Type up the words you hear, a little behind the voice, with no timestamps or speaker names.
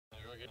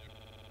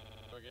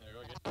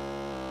All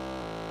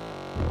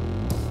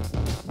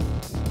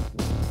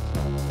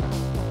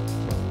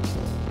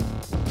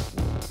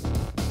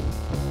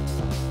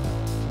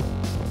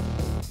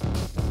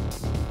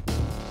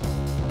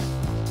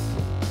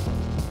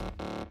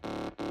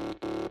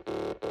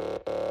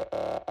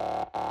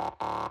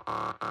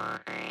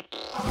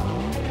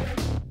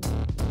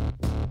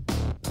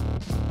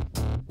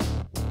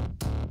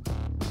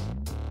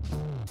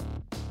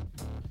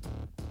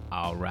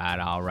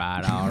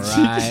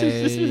right.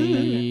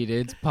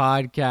 It's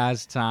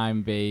podcast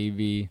time,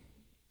 baby.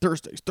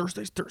 Thursdays.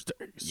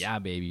 Yeah,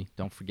 baby.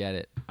 Don't forget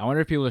it. I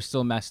wonder if people are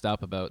still messed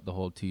up about the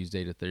whole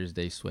Tuesday to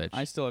Thursday switch.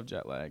 I still have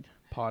jet lag,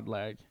 pod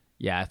lag.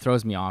 Yeah, it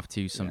throws me off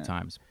too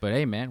sometimes. Yeah. But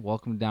hey, man,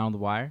 welcome to Down the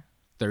Wire,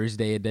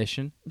 Thursday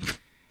edition.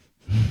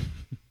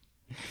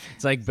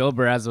 It's like Bill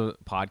Burr has a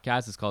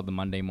podcast. It's called the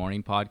Monday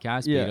Morning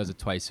Podcast. But he does it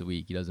twice a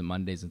week. He does it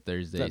Mondays and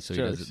Thursdays. That's so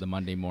jokes. he does it the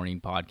Monday Morning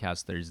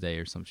Podcast Thursday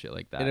or some shit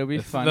like that. It'll be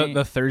funny.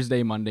 The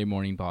Thursday Monday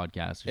Morning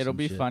Podcast. It'll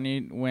be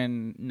funny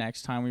when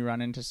next time we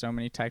run into so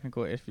many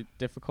technical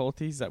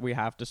difficulties that we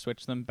have to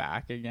switch them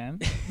back again.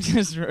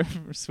 Just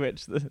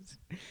switch this.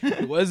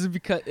 It was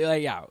because,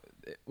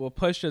 we'll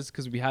push us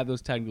because we had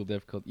those technical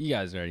difficulties. You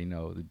guys already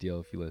know the deal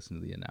if you listen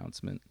to the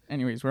announcement.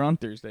 Anyways, we're on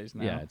Thursdays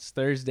now. Yeah, it's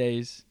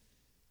Thursdays.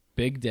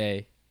 Big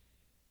day.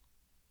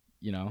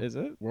 You know, is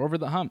it? We're over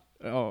the hump.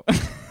 Oh,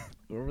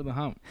 we're over the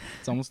hump.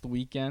 It's almost the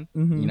weekend.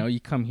 Mm-hmm. You know, you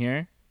come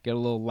here, get a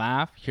little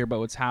laugh, hear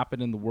about what's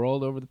happened in the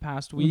world over the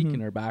past week in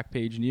our back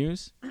page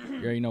news.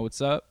 You already know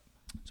what's up.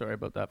 Sorry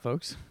about that,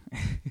 folks.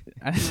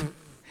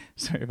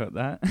 Sorry about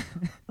that.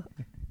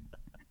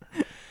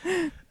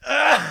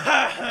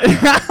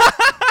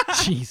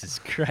 Jesus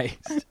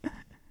Christ.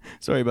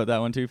 Sorry about that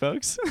one too,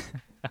 folks.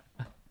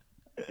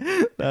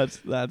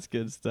 That's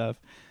good stuff.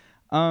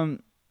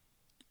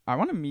 I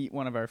want to meet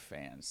one of our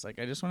fans. Like,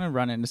 I just want to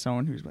run into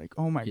someone who's like,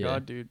 oh my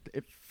God, dude,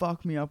 it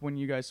fucked me up when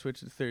you guys switched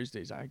to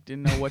Thursdays. I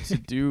didn't know what to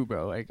do,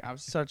 bro. Like, I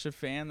was such a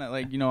fan that,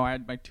 like, you know, I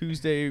had my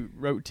Tuesday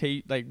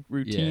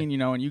routine, you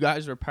know, and you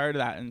guys were part of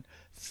that. And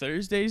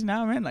Thursdays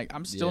now, man, like,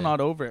 I'm still not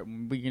over it.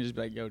 We can just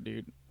be like, yo,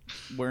 dude,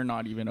 we're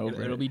not even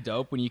over it. It'll be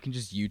dope when you can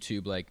just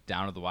YouTube, like,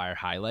 Down to the Wire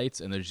highlights,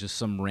 and there's just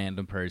some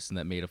random person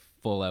that made a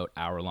full-out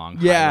hour-long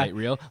highlight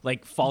reel.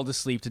 Like, fall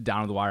asleep to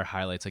Down to the Wire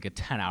highlights, like a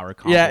 10-hour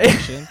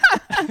compilation.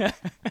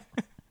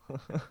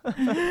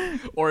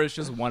 Or it's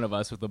just one of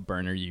us with a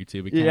burner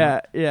YouTube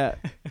account.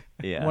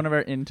 Yeah. One of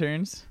our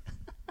interns.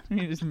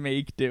 You just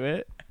do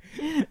it.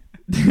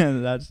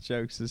 That's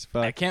jokes as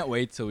fuck. I can't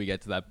wait till we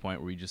get to that point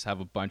where we just have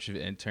a bunch of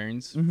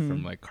interns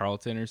from like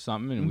Carleton or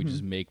something, and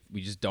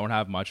we just don't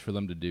have much for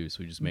them to do, so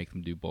we just make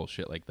them do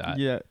bullshit like that.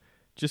 Yeah,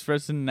 just for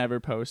us to never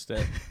post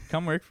it.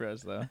 Come work for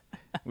us though.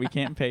 We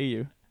can't pay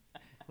you.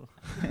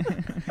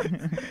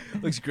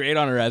 Looks great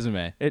on a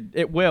resume.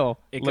 It will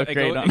look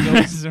great on a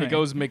resume. It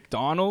goes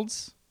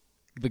McDonald's,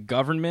 the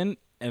government,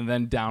 and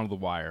then Down to the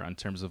Wire in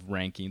terms of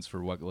rankings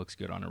for what looks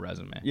good on a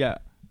resume. Yeah.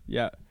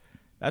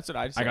 That's what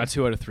I said. I got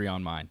 2 out of 3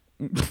 on mine.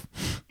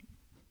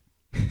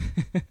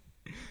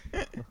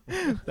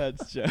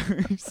 That's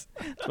jokes.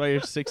 That's why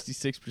you're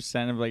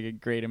 66% of like a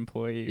great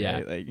employee.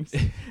 Yeah. Right?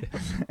 Like,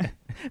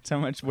 it's how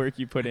much work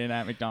you put in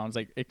at McDonald's.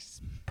 Like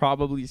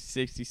probably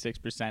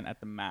 66% at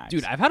the max.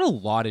 Dude, I've had a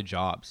lot of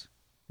jobs.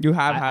 You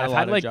have had a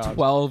lot of like jobs.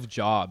 12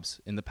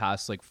 jobs in the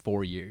past like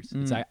 4 years.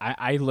 It's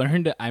I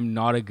learned I'm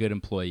not a good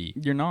employee.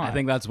 You're not. I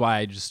think that's why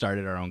I just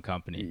started our own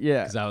company.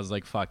 Yeah. Because I was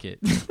like, fuck it.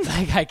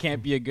 Like, I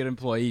can't be a good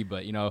employee,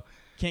 but you know,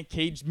 can't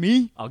cage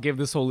me. I'll give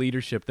this whole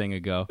leadership thing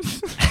a go.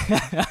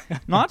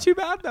 Not too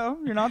bad though.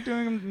 You're not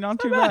doing not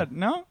too bad.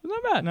 No,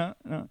 it's not bad.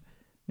 No.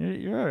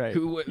 You're all right.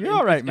 You're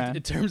all right, man.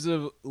 In terms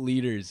of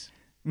leaders,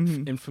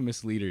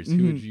 infamous leaders,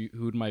 who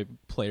would my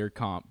player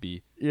comp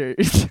be? Yeah.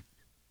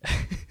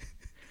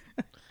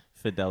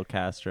 Fidel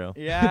Castro.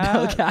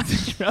 Yeah. Fidel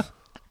Castro.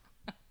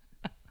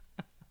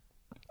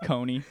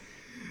 Coney.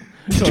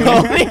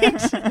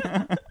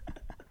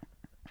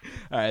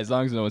 All right, as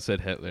long as no one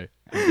said Hitler,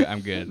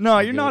 I'm good. No,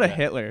 I'm you're good not a with that.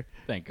 Hitler.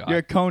 Thank God. You're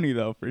a Coney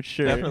though, for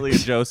sure. Definitely a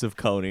Joseph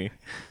Coney.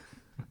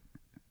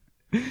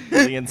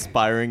 Really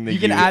inspiring the You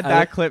can youth. add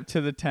that clip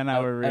to the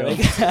 10-hour reel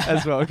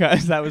as well,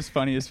 guys. That was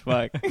funny as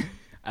fuck.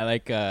 I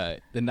like the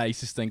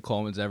nicest thing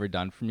Coleman's ever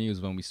done for me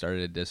was when we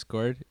started a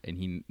Discord and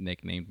he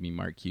nicknamed me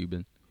Mark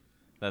Cuban.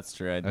 That's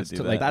true. I did do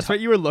to, that. like, That's what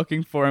you were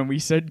looking for, and we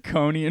said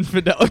Coney and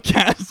Fidel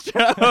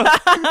Castro.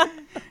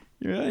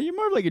 You're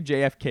more of like a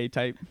JFK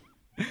type.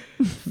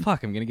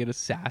 Fuck, I'm gonna get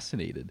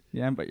assassinated.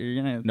 Yeah, but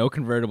you're gonna No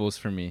convertibles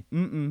for me.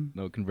 Mm-mm.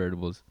 No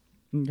convertibles.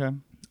 Okay.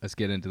 Let's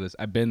get into this.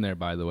 I've been there,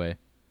 by the way.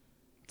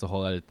 It's a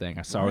whole other thing.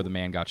 I saw where the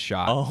man got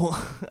shot.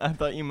 Oh, I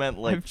thought you meant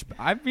like...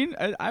 I've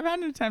had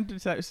an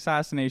attempted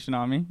assassination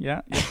on me.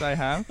 Yeah. Yes, I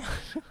have.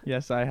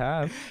 Yes, I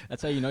have.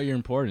 That's how you know you're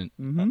important.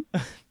 Mm-hmm.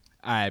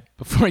 All right,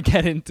 before I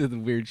get into the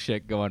weird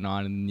shit going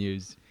on in the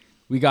news,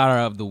 we got our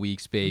of the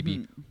weeks,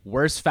 baby.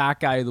 Worst fat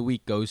guy of the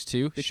week goes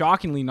to,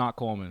 shockingly, not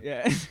Coleman.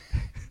 Yeah.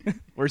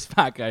 Worst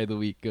fat guy of the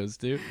week goes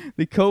to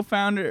The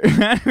co-founder.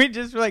 We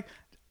just were like,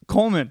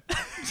 Coleman.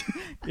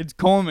 It's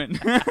Coleman.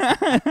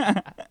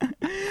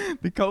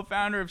 The The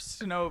co-founder of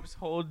Snopes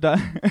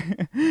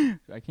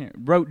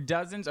wrote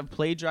dozens of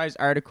plagiarized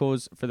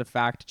articles for the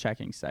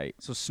fact-checking site.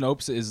 So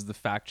Snopes is the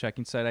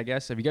fact-checking site, I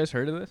guess. Have you guys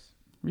heard of this?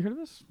 You heard of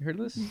this? You heard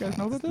of this? You guys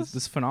know about this?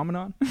 This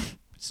phenomenon?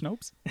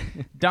 Snopes?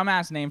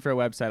 Dumbass name for a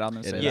website, I'm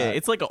going to say Yeah, that.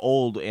 it's like an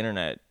old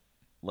internet.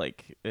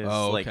 Like, it's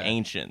like okay.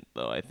 ancient,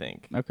 though, I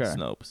think. Okay.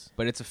 Snopes.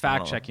 But it's a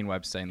fact-checking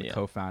website, and the Yeah.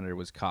 co-founder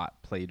was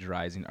caught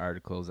plagiarizing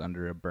articles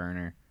under a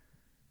burner.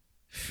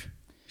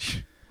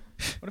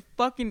 What a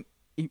fucking...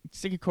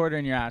 Stick a quarter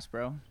in your ass,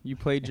 bro. You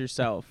played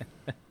yourself.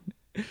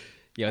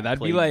 Yeah,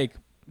 that'd be like...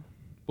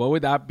 What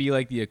would that be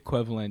like the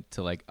equivalent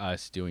to like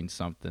us doing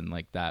something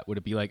like that? Would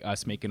it be like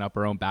us making up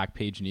our own back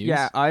page news?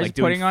 Yeah, I was like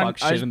doing putting on... fuck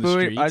shit in the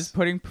streets? I was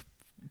putting...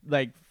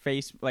 like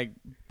face like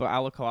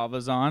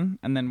balaclavas on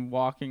and then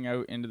walking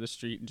out into the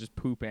street and just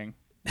pooping,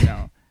 you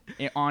know,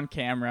 on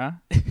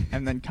camera,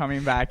 and then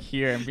coming back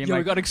here and being Yo,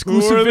 like, we got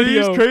exclusive "Who are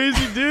video. these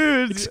crazy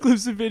dudes."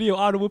 Exclusive video,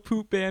 Ottawa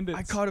poop bandits.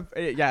 I caught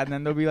a yeah, and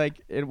then they'll be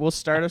like, we'll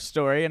start a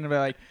story and it'll be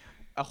like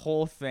a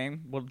whole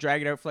thing. We'll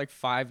drag it out for like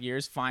 5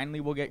 years. Finally,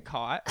 we'll get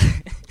caught,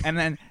 and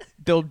then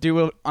they'll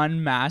do an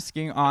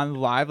unmasking on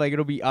live. Like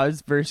it'll be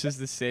us versus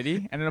the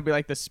city, and it'll be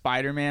like the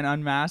Spider-Man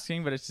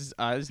unmasking, but it's just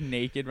us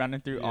naked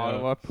running through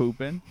Ottawa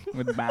pooping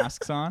with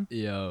masks on.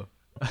 Yo.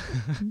 All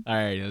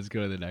right, let's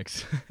go to the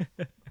next.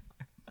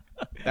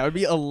 That would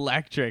be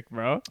electric,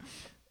 bro.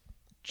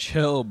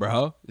 Chill,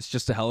 bro. It's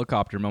just a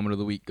helicopter moment of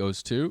the week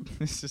goes to.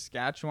 This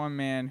Saskatchewan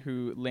man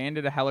who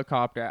landed a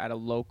helicopter at a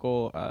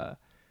local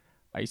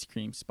ice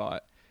cream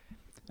spot.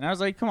 And I was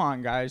like, come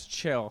on, guys,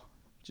 chill.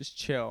 Just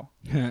chill.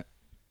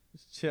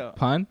 Just chill.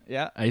 Pun?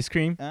 Yeah. Ice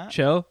cream?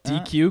 Chill?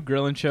 DQ?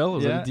 Grill and chill?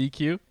 Was Yeah. it a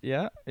DQ?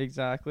 Yeah,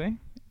 exactly.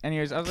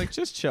 Anyways, I was like,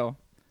 just chill.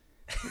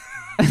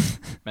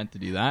 Meant to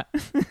do that.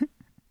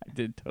 I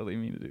did totally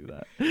mean to do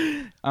that.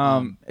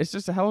 It's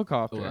just a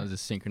helicopter. Oh, that was a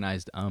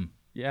synchronized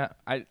Yeah,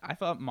 I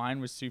thought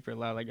mine was super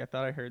loud. Like I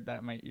thought I heard that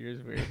in my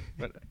ears weird,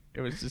 but it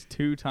was just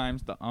 2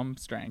 times the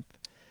strength.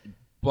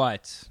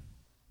 But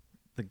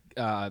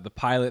the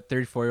pilot,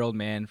 34-year-old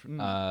man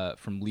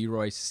from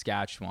Leroy,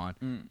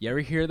 Saskatchewan. You ever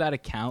hear that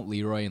account,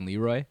 Leroy and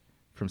Leroy,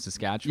 from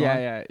Saskatchewan?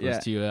 Yeah.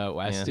 Those two out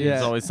west Yeah. dudes?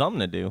 There's always something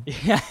to do.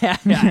 Yeah.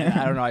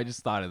 I don't know. I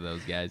just thought of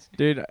those guys.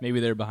 Dude, Maybe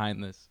they're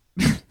behind this.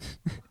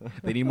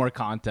 They need more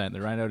content.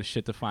 They're running out of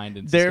shit to find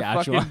in they're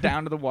Saskatchewan. fucking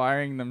down to the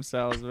wiring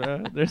themselves,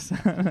 bro.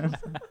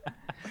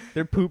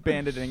 They're poop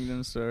banditing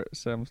themselves.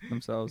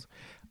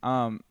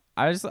 I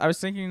was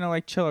thinking,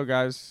 like, chill,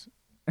 guys.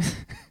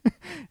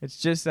 It's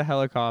just a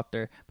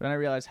helicopter. But then I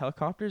realized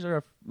helicopters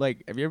are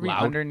like, have you ever been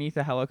Loud. underneath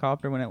a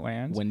helicopter when it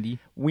lands?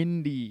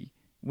 Windy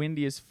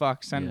as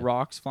fuck. Send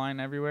rocks flying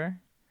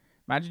everywhere.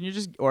 Imagine you're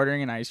just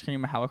ordering an ice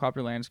cream, a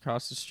helicopter lands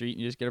across the street,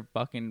 and you just get a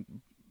fucking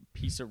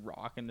piece of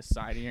rock in the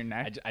side of your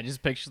neck. I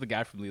just picture the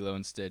guy from Lilo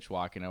and Stitch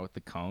walking out with the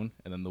cone,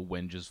 and then the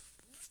wind just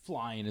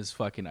flying his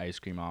fucking ice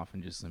cream off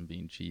and just them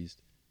being cheesed.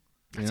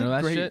 That's you know a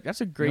that great, shit? That's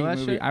a great You know that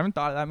movie. shit? I haven't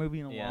thought of that movie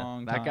in a Yeah.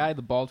 long That time. guy,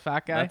 the bald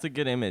fat guy. That's a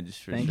good image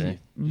for Thank sure.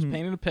 you. Just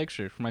painted a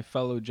picture for my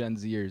fellow Gen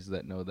Zers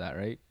that know that,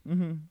 right?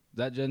 Mm-hmm. Is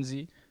that Gen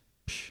Z?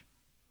 Psh.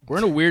 We're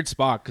in a weird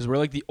spot because we're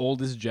like the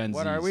oldest Gen Z.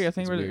 What are we? I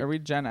think are we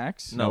Gen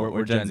X? No,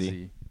 we're Gen Z.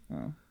 Z.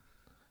 Oh.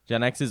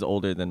 Gen X is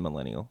older than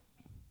millennial.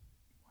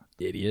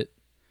 Idiot.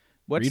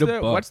 What's Read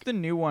a book. what's the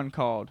new one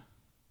called?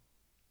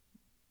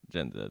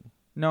 Gen Z.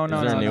 No. Is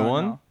there a new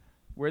one? No.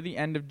 We're the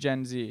end of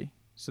Gen Z.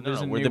 So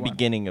there's a we're new the one.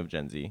 beginning of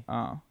Gen Z.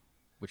 Oh,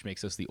 Which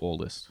makes us the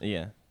oldest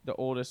Yeah. the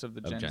oldest of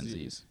the of Gen Zs.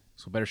 Zs.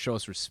 So better show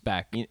us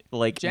respect.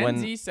 Like Gen when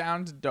Z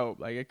sounds dope.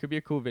 Like it could be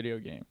a cool video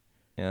game.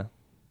 yeah.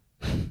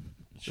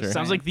 Sure. It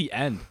sounds like the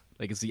end.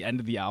 Like it's the end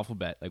of the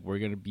alphabet. Like we're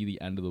gonna be the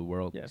end of the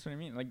world. Yeah, that's what I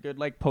mean. Like good,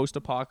 like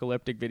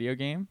post-apocalyptic video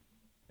game.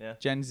 Yeah.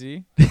 Gen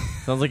Z.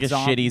 Sounds like a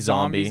shitty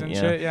zombie. Zombies and Yeah.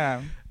 shit.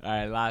 Yeah. All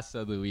right, last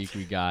of the week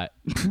we got.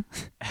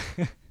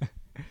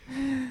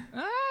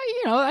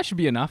 That should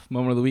be enough.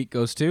 Moment of the week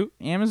goes to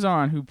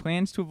Amazon, who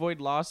plans to avoid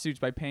lawsuits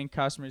by paying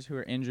customers who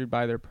are injured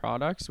by their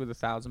products with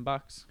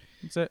 $1,000.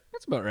 That's it.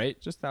 That's about right.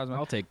 Just $1,000.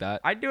 I'll take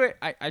that. I'd do it.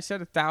 I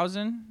said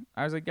 1,000.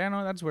 I was like, yeah,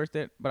 no, that's worth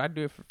it. But I'd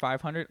do it for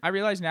 500. I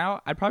realize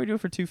now I'd probably do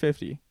it for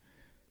 250.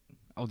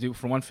 I'll do it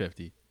for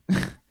 150.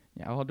 Yeah,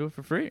 I'll do it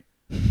for free.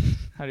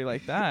 How do you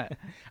like that?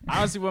 I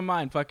honestly wouldn't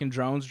mind. Fucking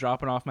drones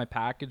dropping off my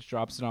package,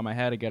 drops it on my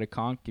head. I get a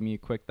conch. Give me a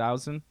quick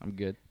 1,000. I'm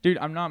good. Dude,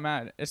 I'm not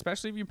mad.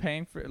 Especially if you're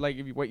paying for like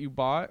if what you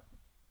bought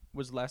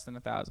was less than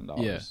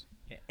 $1,000.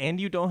 Yeah. And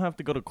you don't have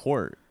to go to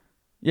court.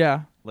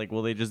 Yeah. Like,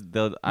 will they just?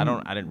 I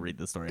didn't read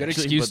the story. Good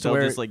actually, excuse but to they'll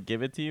wear- just like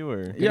give it to you,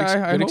 or Yeah,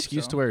 I good hope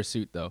excuse so. to wear a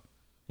suit though.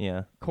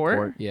 yeah.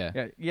 Court?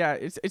 Yeah. Yeah.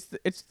 It's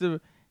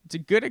a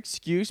good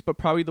excuse, but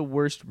probably the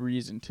worst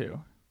reason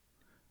too.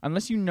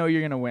 Unless you know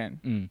you're gonna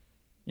win.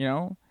 You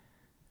know?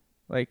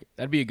 Like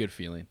That'd be a good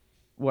feeling.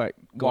 what?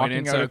 Going Walking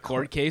into out a of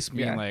court case,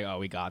 being yeah. like, "Oh,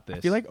 we got this." I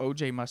feel like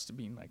OJ must have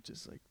been like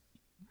just like,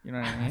 you know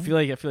what I mean? I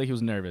feel like he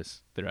was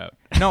nervous throughout.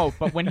 No,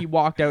 but when he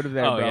walked out of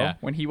there, Oh, bro. yeah.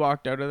 When he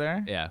walked out of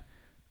there, Yeah.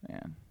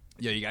 man.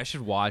 Yo, you guys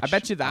should watch. I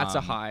bet you that's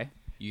a high.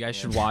 You guys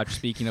should watch.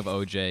 Speaking of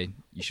OJ,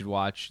 You should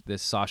watch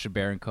this Sacha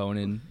Baron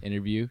Cohen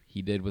interview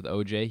he did with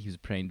OJ. He was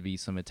praying to be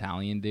some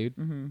Italian dude,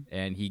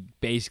 and he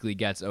basically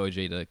gets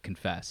OJ to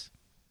confess.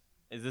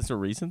 Is this a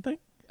recent thing?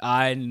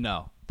 I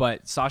know,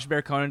 but Sacha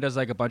Baron Cohen does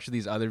like a bunch of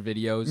these other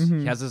videos.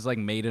 He has this like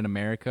Made in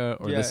America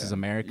or This Is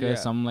America,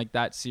 something like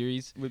that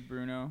series with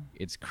Bruno.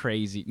 It's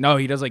crazy. No,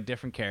 he does like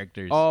different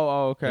characters.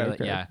 Okay. Like,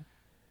 yeah.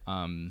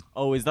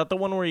 Is that the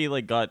one where he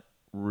like got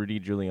Rudy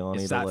Giuliani?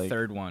 It's that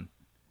third one,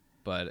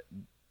 but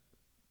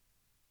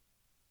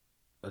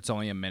it's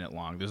only a minute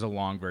long. There's a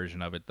long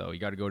version of it though. You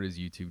got to go to his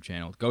YouTube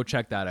channel. Go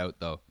check that out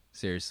though.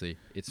 Seriously,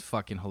 it's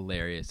fucking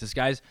hilarious. This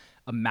guy's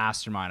a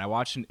mastermind. I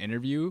watched an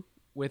interview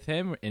with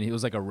him, and he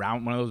was like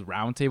one of those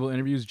round table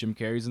interviews. Jim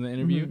Carrey's in the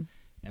interview,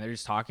 and they're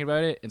just talking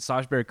about it. And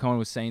Sacha Baron Cohen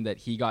was saying that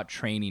he got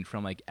training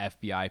from like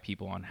FBI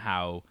people on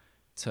how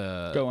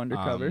to go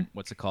undercover.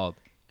 What's it called?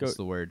 What's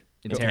the word?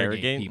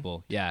 Interrogate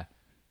people. Yeah.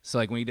 So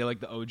like when he did like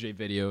the OJ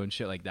video and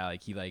shit like that,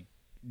 like he like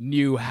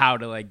knew how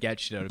to like get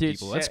shit out of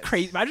people. That's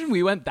crazy. Imagine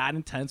we went that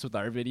intense with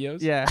our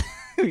videos. Yeah.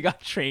 We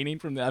got training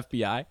from the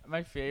FBI.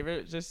 My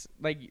favorite, just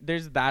like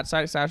there's that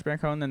side of Sacha Baron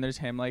Cohen, then there's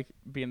him like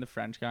being the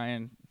French guy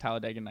in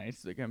Talladega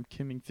Nights. Like, I'm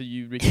coming for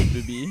you, Ricky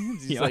Bobby.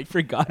 He's like,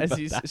 forgot as about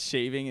he's that.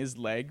 shaving his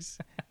legs.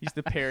 He's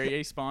the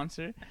Perrier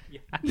sponsor.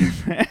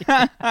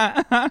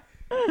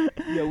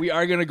 Yeah, we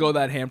are gonna go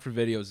that ham for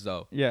videos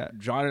though. Yeah.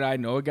 John and I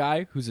know a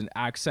guy who's an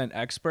accent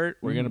expert.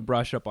 We're gonna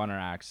brush up on our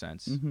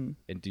accents and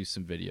do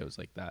some videos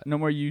like that. No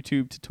more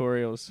YouTube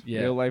tutorials.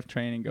 Yeah. Real life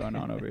training going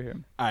on over here.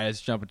 All right,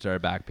 let's jump into our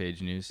back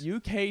page news.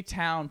 UK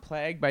town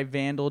plagued by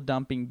vandal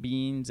dumping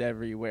beans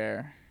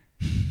everywhere.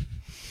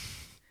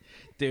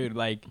 Dude,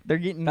 like They're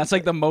getting that's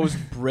like the most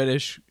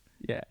British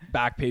yeah.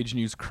 back page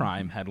news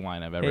crime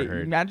headline I've ever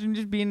heard. Imagine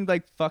just being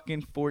like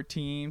fucking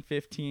 14,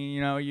 15,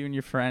 you know, you and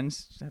your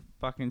friends just have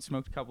fucking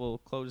smoked a couple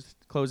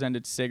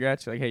close-ended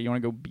cigarettes. You're like, hey, you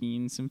want to go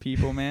bean some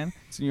people, man?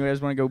 So you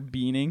guys want to go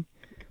beaning?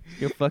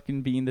 Go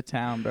fucking bean the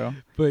town, bro.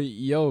 But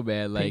yo,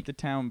 man, like paint the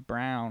town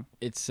brown.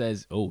 It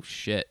says, oh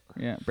shit.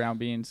 Yeah, brown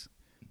beans.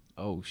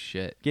 Oh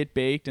shit. Get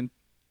baked and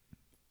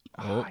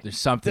there's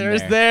something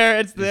It's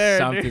there,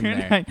 something dude.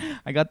 there.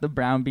 I got the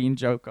brown bean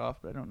joke off,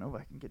 but I don't know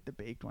if I can get the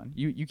baked one.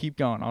 You keep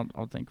going.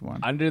 I'll think of one.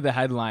 Under the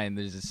headline,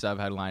 there's a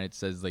sub-headline. It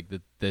says like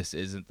that this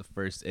isn't the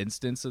first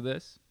instance of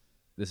this.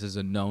 This is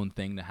a known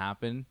thing to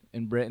happen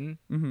in Britain.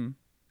 Mm-hmm.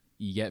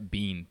 You get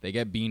beaned. They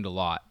get beaned a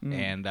lot.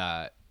 And,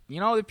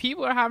 you know, the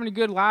people are having a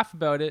good laugh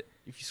about it.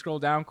 If you scroll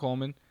down,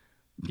 Coleman,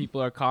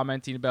 people are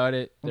commenting about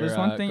it. Well, there's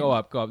one thing. Go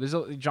up.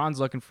 John's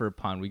looking for a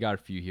pun. We got a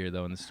few here,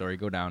 though, in the story.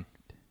 Go down.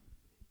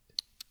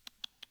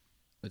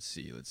 Let's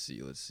see.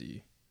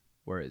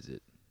 Where is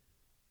it?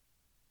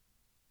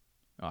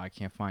 Oh, I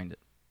can't find it.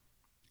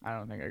 I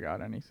don't think I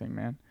got anything,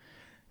 man.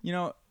 You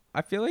know,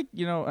 I feel like,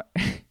 you know.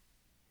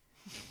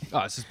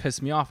 Oh, this has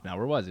pissed me off now.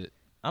 Where was it?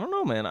 I don't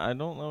know, man. I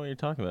don't know what you're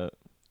talking about.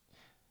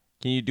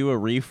 Can you do a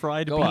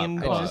refried Go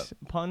bean up.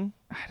 pun?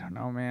 I don't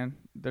know, man.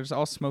 There's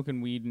all smoking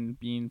weed and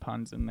bean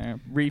puns in there.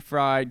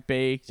 Refried,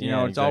 baked, you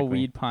know, it's all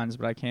weed puns,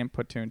 but I can't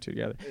put two and two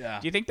together. Yeah.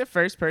 Do you think the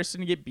first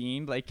person to get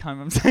beaned, like,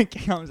 comes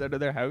out of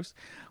their house,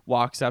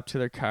 walks up to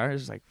their car,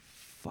 is like,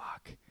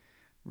 fuck,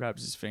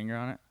 rubs his finger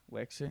on it,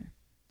 licks it?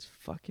 It's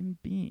fucking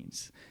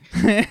beans.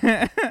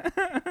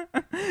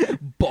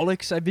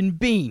 Bollocks, I've been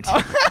beaned.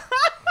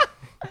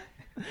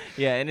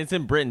 Yeah, and it's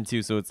in Britain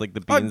too, so it's like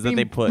the beans that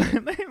they put.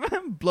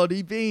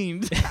 Bloody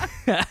beans.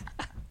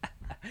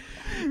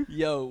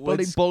 Yo,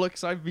 Bloody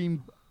bullocks, I've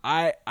been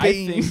I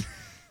think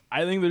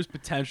there's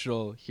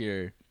potential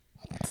here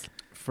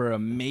for a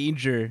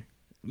major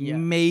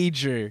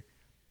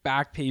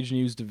back page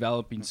news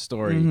developing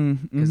story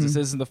because this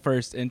isn't the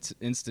first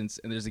instance,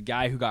 and there's a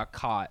guy who got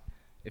caught.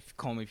 If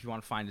Coleman, if you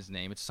want to find his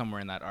name, it's somewhere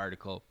in that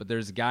article. But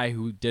there's a guy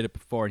who did it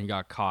before and he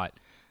got caught.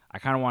 I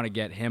kind of want to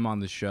get him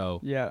on the show.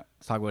 Yeah.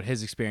 To talk about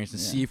his experience and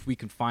see if we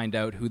can find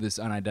out who this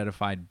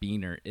unidentified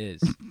beaner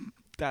is.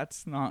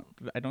 That's not.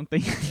 I don't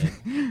think.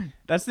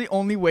 That's the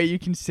only way you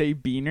can say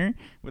beaner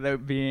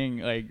without being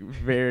like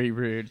very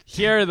rude.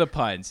 Here are the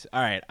puns.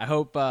 All right. I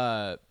hope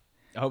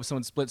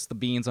someone splits the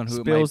beans on who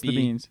Spills it might be.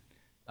 the beans.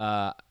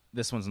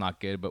 This one's not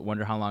good, but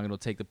wonder how long it'll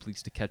take the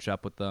police to catch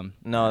up with them.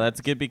 No,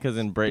 that's good because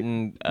in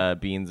Britain,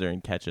 beans are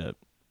in ketchup.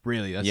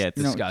 Really? That's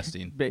it's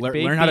disgusting. baked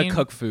Learn how to bean-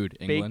 cook food,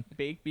 England.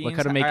 Baked beans. Look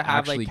how to make have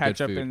actually like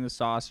ketchup good food. in the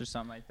sauce or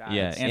something like that.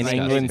 Yeah, And in like,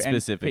 England and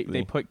specifically.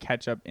 they put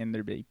ketchup in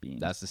their baked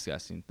beans. That's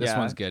disgusting. This Yeah.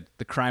 one's good.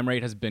 The crime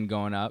rate has been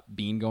going up.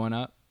 Bean going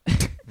up.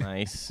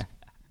 Nice.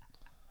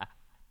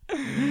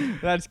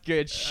 That's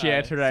good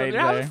shit So right they're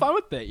having there. fun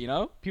with it, you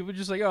know? People are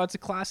just like, oh, it's a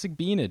classic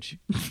beanage,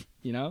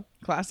 you know?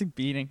 Classic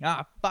beating.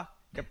 Ah, fuck.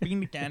 Got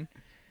beaned again.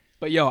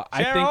 But yo,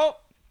 I Cheryl,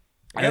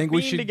 think got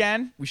we beaned should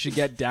again. we should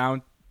get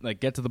down, like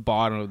get to the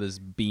bottom of this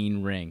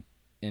bean ring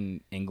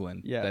in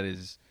England. Yeah. That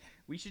is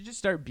We should just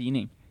start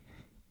beaning.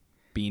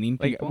 beaning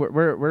Like people.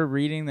 we're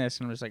reading this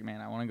and I'm just like,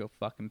 man, I want to go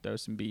fucking throw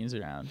some beans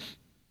around.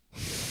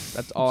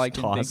 That's all I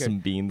can Toss think some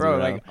of. beans Bro,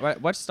 around. like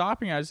what's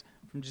stopping us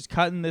from just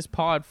cutting this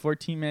pod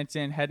 14 minutes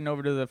in, heading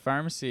over to the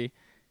pharmacy,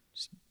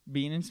 just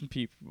beaning some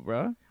people,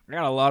 bro? I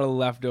got a lot of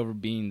leftover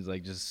beans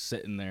like just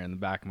sitting there in the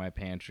back of my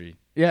pantry.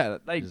 Yeah,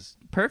 like Just-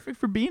 perfect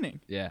for beaning.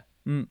 Yeah.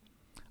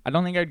 I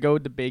don't think I'd go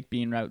with the baked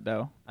bean route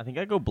though. I think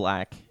I go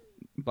black.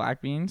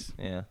 Black beans.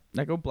 Yeah.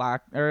 I go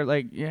black or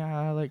like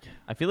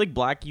I feel like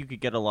black you could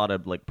get a lot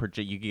of like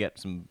you could get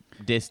some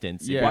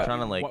distance. Yeah. If you're trying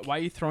to like. Why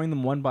are you throwing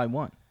them one by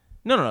one?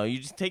 No. You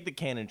just take the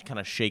can and kind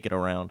of shake it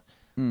around.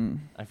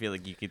 I feel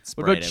like you could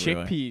spray We'll go it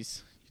everywhere.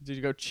 chickpeas. Did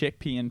you go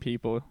chickpeaing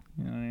people?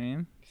 You know what I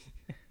mean?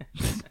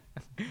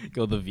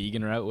 Go the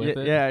vegan route with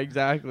it. Yeah,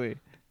 exactly.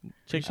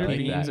 I like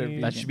beans that. are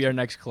vegan. That should be our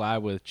next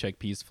collab with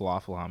chickpeas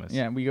falafel hummus.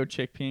 Yeah, we go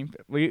chickpeeing.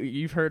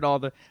 You've heard all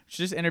the.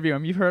 Just interview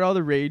him. You've heard all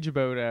the rage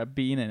about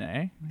beaning,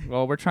 eh?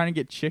 Well, we're trying to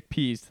get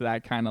chickpeas to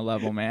that kind of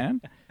level,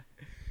 man.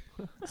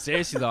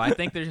 Seriously though, I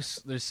think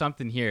there's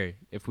something here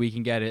if we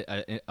can get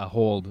a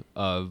hold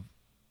of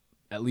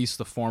at least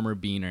the former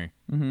beaner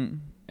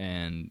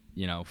and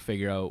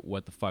figure out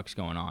what the fuck's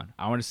going on.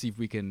 I want to see if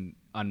we can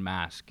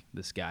unmask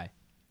this guy.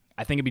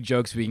 I think it'd be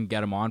jokes if we can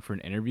get him on for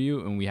an interview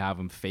and we have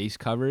him face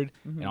covered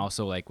and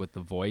also like with the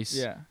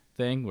voice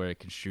thing where it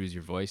construes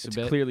your voice It's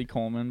a bit. clearly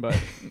Coleman, but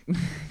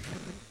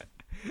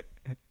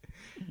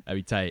That'd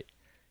be tight.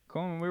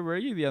 Coleman, where were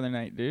you the other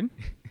night, dude?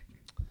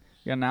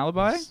 You got an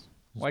alibi?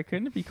 Why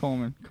couldn't it be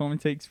Coleman? Coleman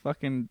takes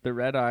fucking the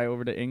red eye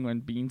over to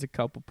England, beans a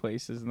couple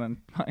places, and then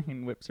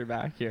fucking whips her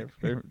back here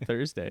for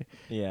Thursday.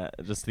 Yeah,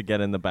 just to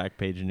get in the back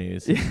page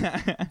news.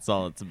 Yeah. That's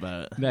all it's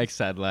about. Next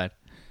headline.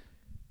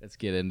 Let's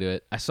get into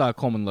it. I saw a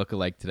Coleman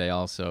lookalike today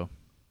also.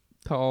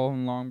 Tall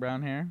and long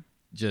brown hair.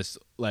 Just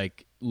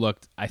like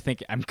looked,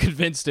 I'm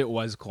convinced it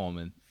was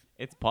Coleman.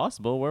 It's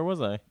possible. Where was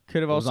I?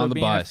 Could have was also on the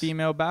been a bus.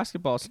 female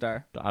basketball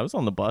star. I was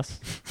on the bus.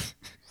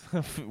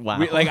 Wow.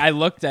 I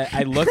looked at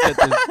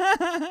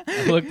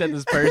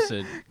this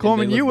person. and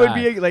Coleman, they you looked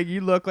would back. be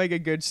you look like a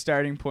good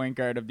starting point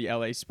guard of the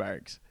LA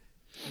Sparks.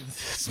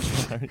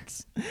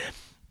 Sparks.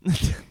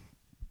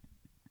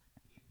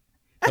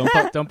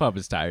 Don't pump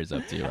his tires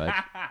up too much.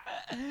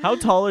 How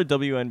tall are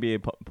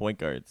WNBA point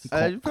guards?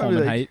 Probably Coleman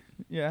like- height.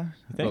 Yeah.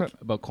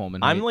 About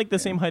Coleman. I'm height. like the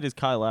same height as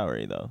Kyle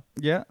Lowry, though.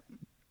 Yeah.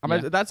 Yeah.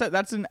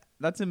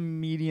 That's a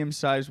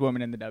medium-sized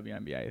woman in the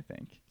WNBA, I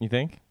think. You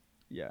think?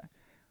 Yeah.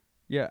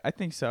 Yeah, I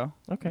think so.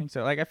 Okay. I think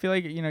so. Like, I feel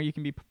like, you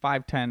can be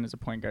 5'10" as a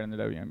point guard in the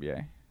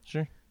WNBA.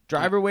 Sure.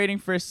 Driver waiting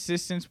for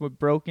assistance with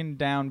broken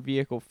down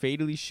vehicle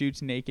fatally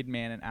shoots naked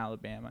man in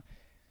Alabama.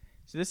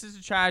 So this is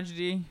a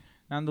tragedy.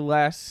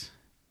 Nonetheless,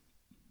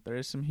 there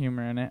is some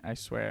humor in it, I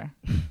swear.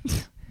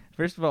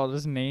 First of all,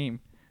 this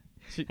name.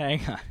 Hang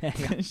on.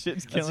 Shit's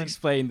Let's killing.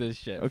 explain this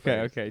shit.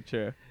 Okay, first. okay,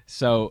 true.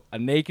 So, a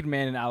naked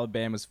man in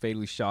Alabama was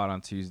fatally shot on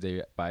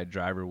Tuesday by a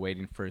driver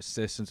waiting for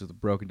assistance with a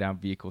broken down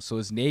vehicle. So,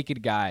 this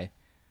naked guy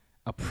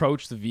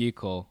approached the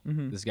vehicle.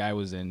 This guy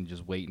was in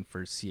just waiting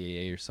for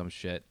CAA or some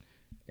shit.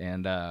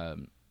 And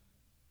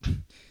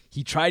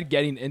he tried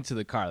getting into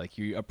the car. Like,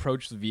 he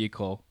approached the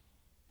vehicle,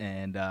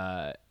 and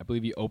I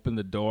believe he opened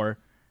the door,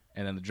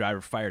 and then the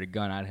driver fired a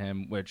gun at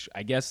him, which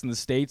I guess in the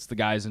States, the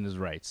guy's in his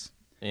rights.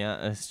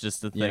 Yeah, it's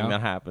just a thing that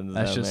happens.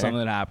 That's down just there.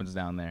 something that happens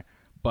down there.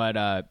 But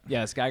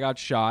yeah, this guy got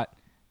shot,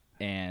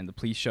 and the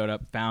police showed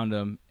up, found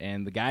him,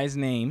 and the guy's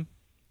name,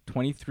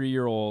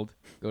 23-year-old,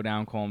 go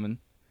down Coleman,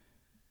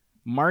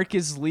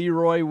 Marcus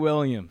Leroy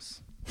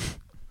Williams.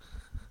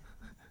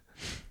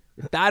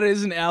 If that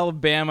isn't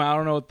Alabama, I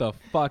don't know what the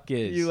fuck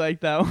is. You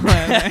like that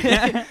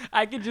one?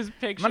 I could just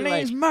picture. My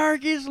name's like,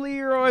 Marcus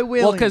Leroy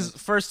Williams. well, because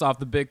first off,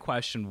 the big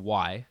question: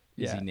 why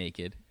is Yeah. he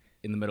naked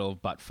in the middle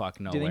of butt fuck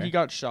nowhere? Do you think he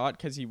got shot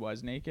because he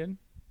was naked?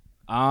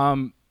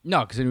 No,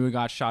 because he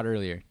got shot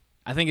earlier.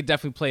 I think it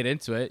definitely played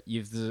into it.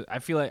 I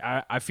feel like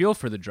I feel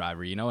for the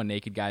driver. You know, a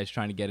naked guy is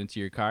trying to get into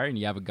your car and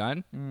you have a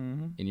gun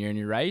and you're in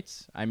your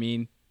rights. I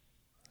mean,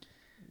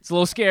 it's a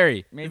little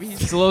scary. Maybe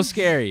it's a little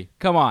scary.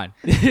 Come on,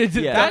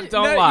 Yeah.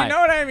 don't lie. You know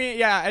what I mean?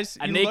 Yeah.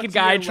 A naked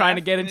guy trying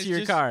to get into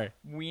your car.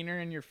 Wiener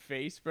in your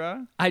face,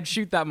 bro. I'd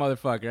shoot that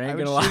motherfucker. I ain't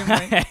would gonna shoot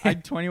him, lie.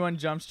 I'd 21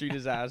 Jump Street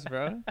his ass,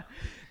 bro.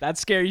 That's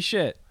scary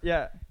shit.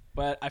 Yeah.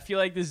 But I feel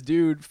like this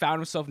dude found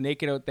himself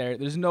naked out there.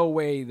 There's no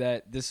way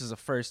that this is a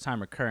first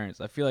time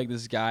occurrence. I feel like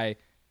this guy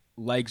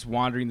likes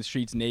wandering the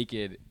streets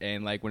naked,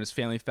 and like when his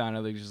family found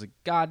out, they're just like,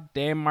 God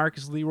damn,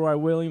 Marcus Leroy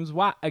Williams,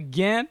 what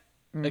again?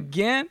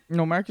 Again?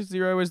 No, Marcus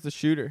Leroy was the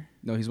shooter.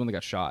 No, he's the one that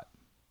got shot.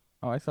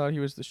 Oh, I thought he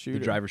was the shooter.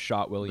 The driver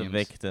shot The Williams.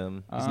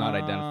 victim. He's not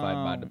identified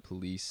by the Oh.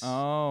 police.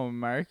 Oh,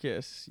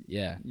 Marcus.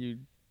 Yeah, You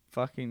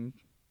fucking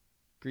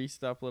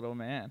greased up little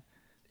man.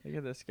 Look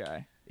at this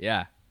guy.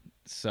 yeah.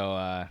 So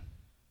I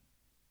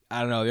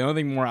don't know. The only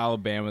thing more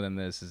Alabama than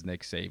this is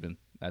Nick Saban.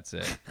 That's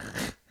it.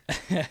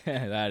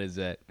 That is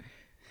it.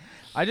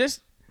 I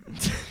just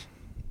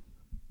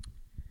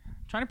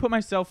trying to put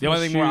myself The in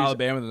only thing more shoes.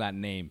 Alabama than that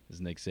name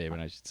is Nick Saban,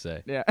 I should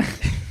say. Yeah.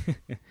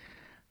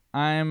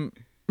 I'm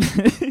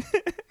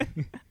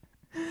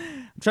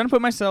trying to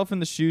put myself in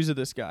the shoes of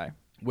this guy.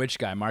 Which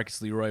guy?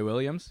 Marcus Leroy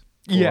Williams?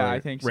 Yeah, Or I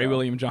think Ray so.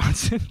 William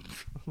Johnson.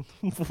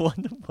 What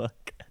the fuck?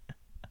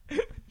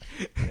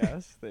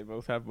 Yes, they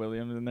both have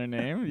Williams in their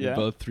name. They're Yeah.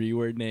 both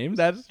 3-word names.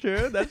 That's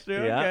true. That's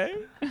true. Yeah.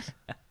 Okay.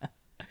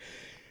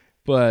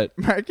 But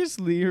Marcus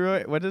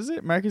Leroy, what is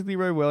it? Marcus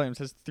Leroy Williams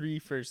has 3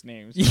 first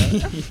names.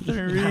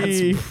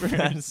 3.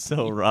 That's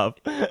so rough.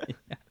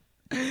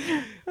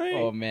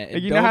 oh man,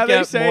 You don't know how they get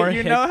more say. You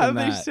hick know how than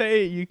they that.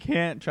 say you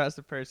can't trust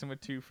a person with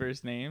 2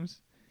 first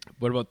names.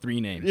 What about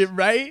 3 names? Yeah,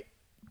 right?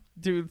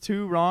 Do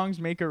 2 wrongs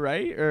make a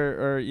right,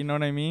 or you know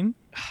what I mean?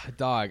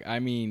 Dog, I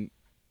mean,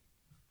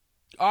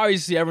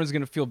 obviously everyone's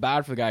gonna feel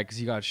bad for the guy because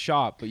he got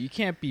shot, but you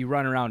can't be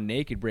running around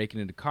naked breaking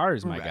into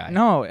cars, my guy.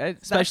 No,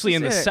 especially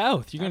in the South.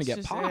 South, you're gonna That's get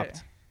just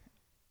popped.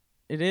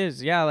 It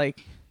is, yeah.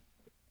 Like,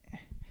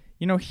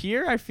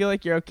 here I feel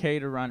like you're okay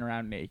to run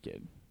around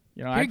naked.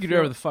 You can do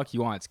whatever the fuck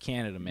you want. It's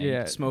Canada, man. You Yeah.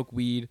 can smoke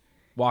weed,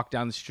 walk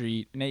down the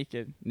street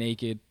naked.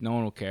 No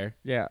one will care.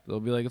 Yeah. They'll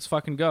be like, let's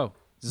fucking go.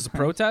 Is this a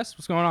protest?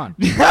 What's going on?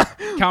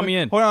 Count me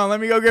in. Hold on, let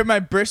me go get my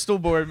Bristol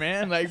board,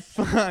 man. Like,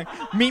 fuck.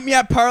 Meet me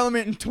at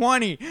Parliament in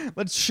 20.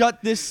 Let's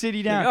shut this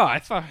city down. Like, I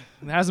thought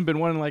there hasn't been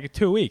one in like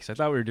 2 weeks. I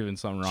thought we were doing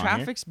something wrong.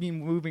 Traffic's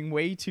been moving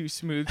way too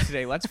smooth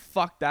today. Let's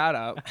fuck that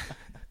up.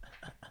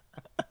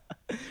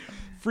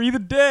 Free the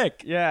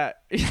dick. Yeah.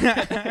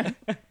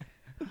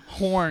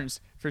 Horns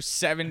for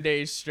 7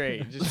 days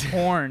straight. Just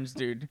horns,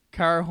 dude.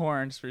 Car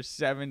horns for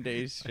 7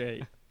 days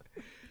straight.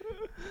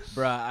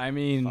 Bruh, I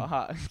mean,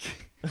 Fuck.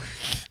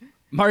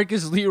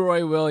 Marcus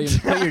Leroy Williams,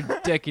 put your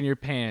dick in your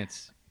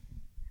pants.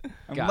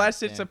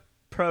 Unless it's a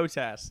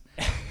protest.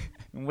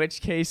 In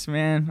which case,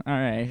 man, all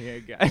right, here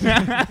you go.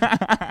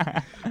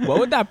 What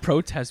would that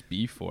protest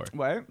be for?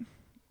 What?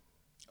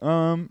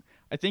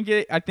 I think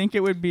it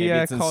would be Maybe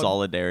it's in called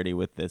solidarity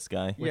with this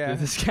guy. Yeah.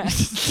 With this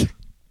guy.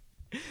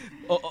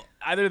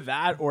 Either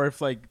that or if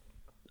like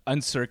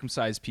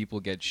uncircumcised people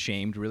get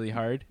shamed really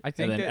hard. I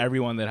think and then that-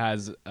 everyone that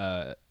has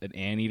an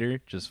anteater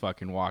just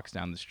fucking walks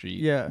down the street.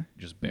 Yeah.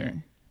 Just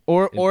bare.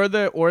 Or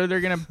they're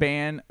gonna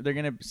ban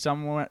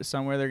somewhere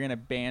they're gonna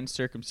ban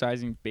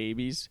circumcising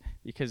babies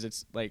because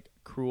it's like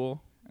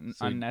cruel and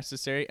So-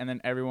 unnecessary, and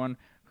then everyone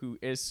who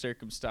is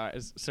circumcised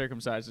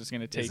is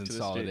gonna take in to the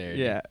solidarity.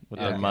 street. Yeah. With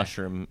yeah. their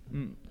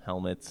mushroom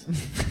helmets.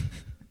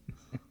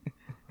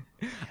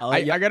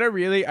 I got a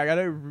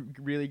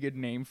really good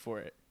name for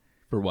it.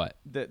 For what?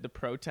 The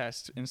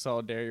protest in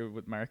solidarity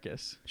with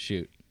Marcus.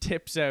 Shoot.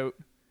 Tips out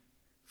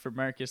for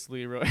Marcus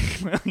Leroy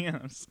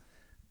Williams.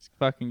 It's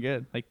fucking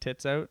good. Like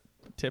tits out,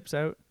 tips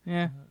out.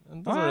 Yeah.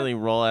 It doesn't really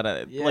roll out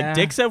of Yeah. like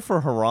dicks out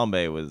for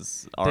Harambe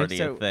was already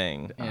Dicks a out-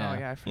 thing. Oh Yeah.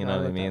 yeah, I forgot You know what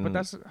I about that. mean? But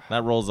that's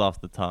That rolls off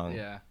the tongue.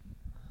 Yeah.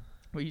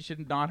 well, he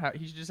should not have.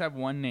 He should just have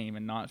one name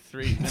and not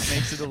 3. That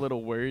makes it a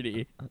little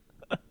wordy.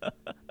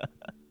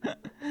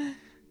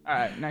 All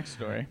right, next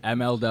story.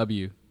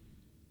 MLW.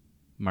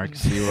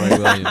 Marcus Leroy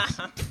Williams.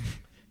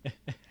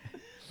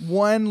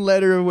 1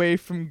 letter away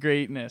from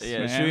greatness. Yeah,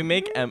 man.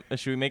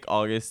 should we make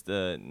August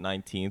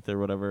 19th or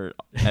whatever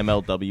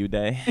MLW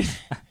Day?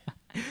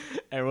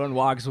 Everyone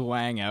walks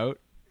Wang out.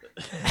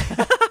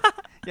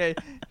 Yeah,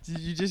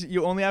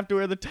 you only have to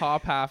wear the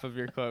top half of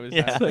your clothes.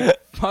 Yeah. That's Like,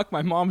 fuck,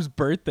 my mom's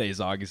birthday is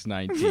August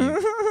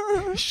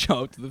 19th.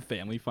 Show up to the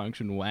family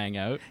function, Wang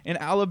out. In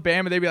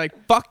Alabama, they'd be like,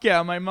 "Fuck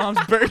yeah, my mom's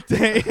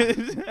birthday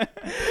is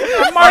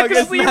Marcus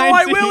August Leroy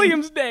 19th."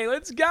 Williams Day.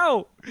 Let's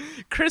go.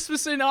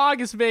 Christmas in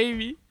August,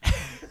 baby.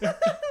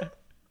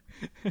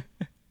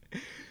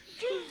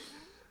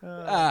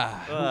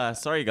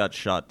 Sorry you got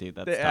shot, dude.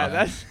 That's Yeah, tough.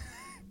 that's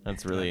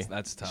That's really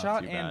That's tough.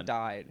 shot too and bad.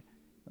 died.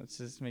 Let's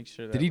just make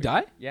sure that Did he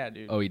die? Yeah,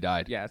 dude. Oh, he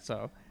died. Yeah,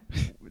 so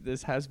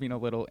this has been a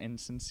little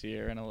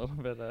insincere and a little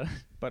bit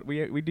but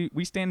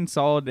we stand in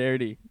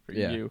solidarity for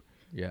Yeah. you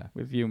Yeah.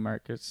 with you,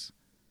 Marcus.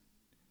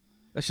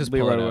 Let's just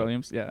pull Leroy it out.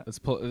 Williams. Yeah. Let's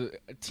pull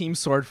a team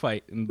sword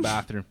fight in the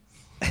bathroom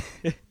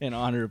in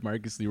honor of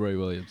Marcus Leroy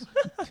Williams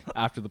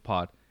after the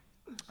pod.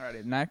 All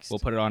right, next. We'll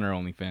put it on our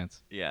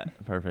OnlyFans. Yeah,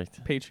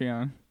 perfect.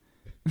 Patreon.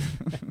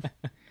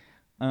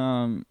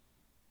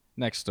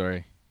 Next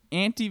story.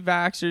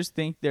 Anti-vaxxers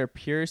think their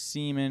pure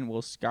semen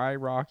will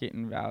skyrocket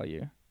in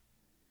value.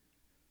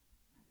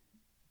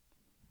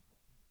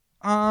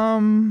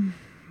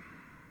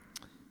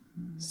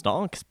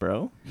 Stonks,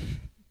 bro.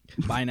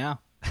 Bye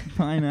now.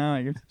 I know.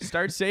 I guess.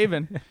 Start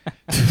saving.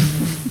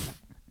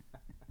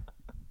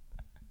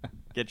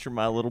 Get your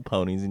My Little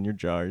Ponies in your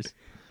jars.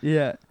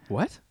 Yeah.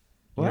 What?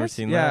 You ever What?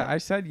 seen Yeah, that? I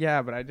said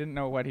yeah, but I didn't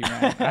know what he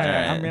meant.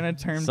 I'm gonna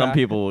turn. Some back.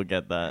 people will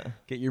get that.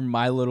 Get your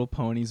My Little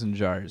Ponies in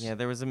jars. Yeah,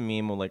 there was a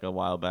meme like a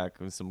while back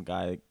with some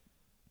guy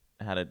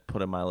had to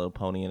put a My Little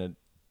Pony in a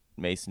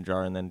mason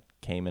jar and then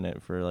came in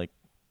it for like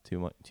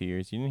 2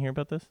 years. You didn't hear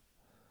about this?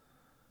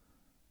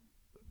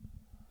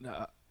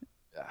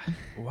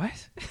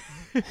 What?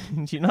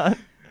 Did you not?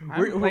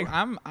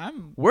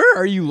 I'm Where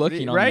are you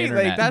looking on the right.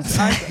 internet? Like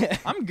that's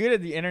I'm good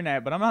at the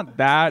internet, but I'm not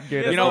that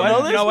good. You at know the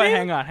what? You know what?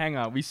 man? Hang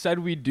on. We said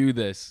we'd do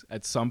this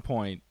at some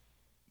point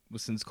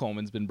since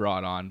Coleman's been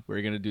brought on.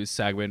 We're gonna do a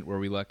segment where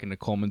we look into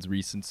Coleman's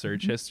recent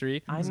search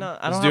history. I know.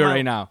 Let's do it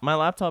right now. My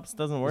laptop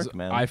doesn't work, It's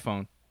man.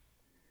 iPhone.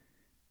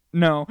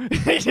 No,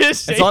 he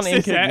just It's on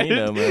shakes his head.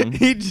 incognito, man.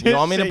 He just You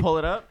want me to shake- pull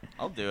it up?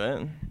 I'll do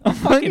it. I'll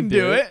fucking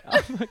do it.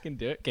 I'll fucking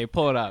do it. Okay,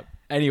 pull it up.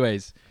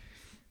 Anyways,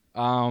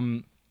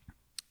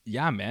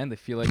 yeah, man, they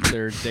feel like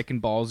their dick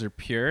and balls are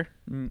pure.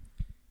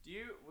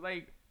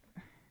 like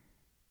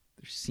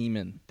There's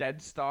semen.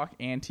 dead stock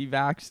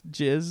anti-vax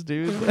jizz,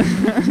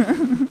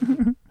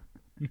 dude.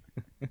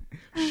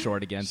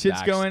 Short against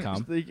Shit's vax going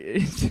cum.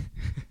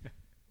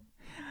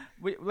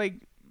 like,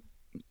 like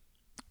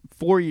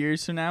 4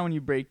 years from now when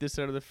you break this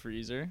out of the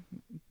freezer,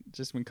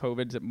 just when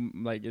COVID's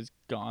like is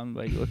gone,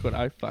 like look what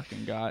I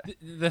fucking got.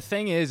 The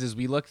thing is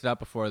we looked it up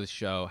before the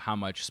show how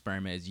much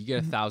sperm is. You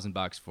get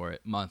 $1,000 for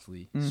it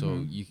monthly,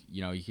 so you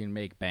know you can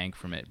make bank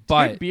from it.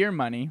 But beer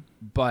money.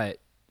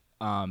 But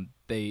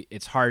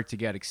it's hard to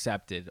get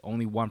accepted.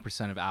 Only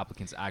 1% of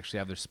applicants actually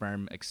have their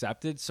sperm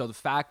accepted. So the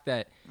fact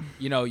that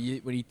when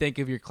you think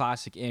of your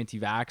classic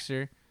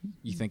anti-vaxxer,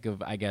 you think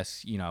of, I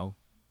guess,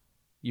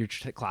 your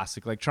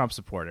classic like Trump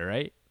supporter,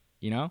 right?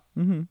 You're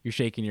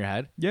shaking your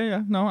head.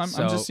 Yeah. No, I'm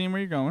just seeing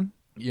where you're going.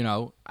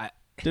 I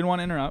didn't want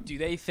to interrupt. Do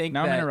they think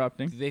now that, I'm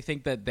interrupting? Do they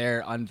think that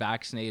their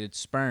unvaccinated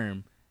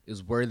sperm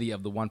is worthy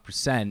of the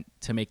 1%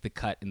 to make the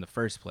cut in the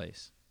first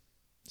place?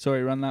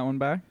 Sorry, run that one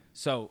back.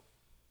 So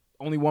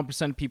only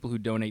 1% of people who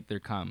donate their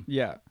cum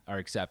are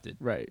accepted.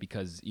 Right.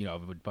 Because,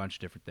 of a bunch of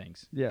different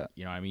things. Yeah.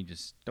 You know what I mean?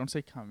 Just don't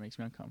say cum. It makes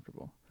me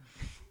uncomfortable.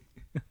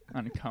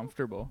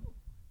 Uncomfortable.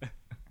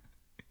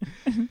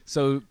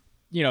 So,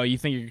 you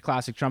think you're a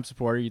classic Trump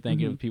supporter. You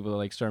think of people that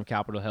like storm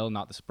Capitol Hill,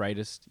 not the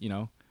sprightest,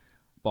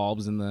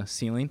 bulbs in the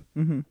ceiling.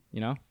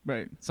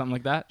 Right. Something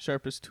like that.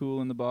 Sharpest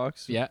tool in the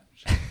box. Yeah.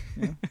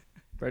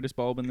 Brightest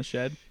bulb in the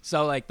shed.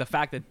 So, like, the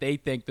fact that they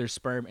think their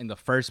sperm in the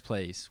first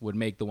place would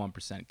make the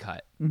 1%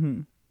 cut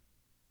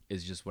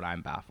is just what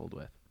I'm baffled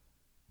with.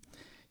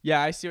 Yeah,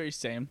 I see what you're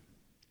saying.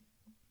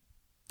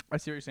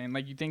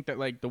 Like, you think that,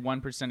 like, the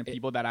 1% of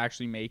people that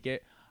actually make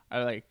it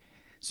are, like...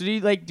 So, do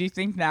you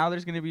think now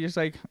there's going to be just,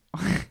 like...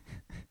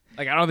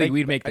 Like, I don't think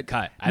we'd make the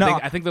cut.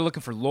 I think they're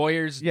looking for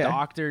lawyers,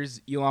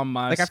 doctors, Elon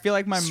Musk. Like, I feel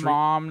like my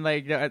mom,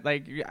 like,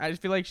 I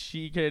feel like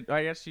she could...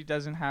 I guess she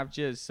doesn't have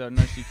jizz, so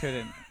no, she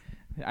couldn't.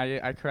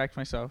 I correct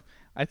myself.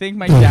 I think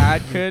my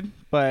dad could,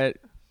 but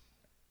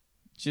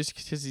just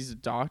because he's a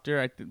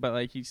doctor, but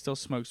like he still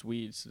smokes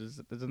weed, so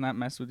doesn't that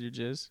mess with your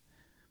jizz?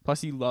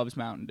 Plus, he loves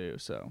Mountain Dew,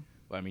 so.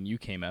 Well, I mean, you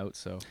came out,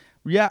 so.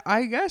 Yeah,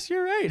 I guess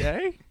you're right,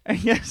 eh? I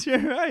guess you're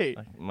right.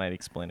 I might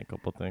explain a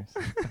couple things.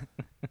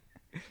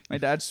 My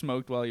dad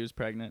smoked while he was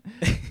pregnant.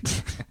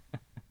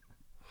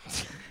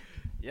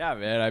 Yeah,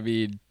 man. I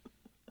mean.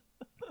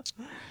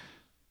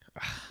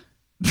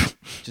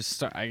 Just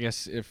start, I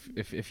guess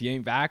if you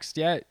ain't vaxxed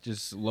yet,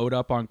 just load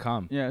up on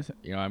cum. Yeah.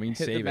 You know what I mean?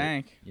 Hit Save the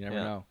bank. You never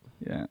know.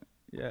 Yeah.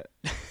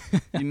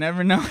 You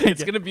never know.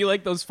 It's going to be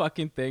like those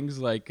fucking things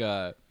like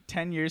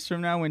 10 years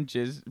from now when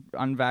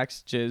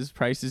unvaxxed jizz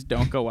prices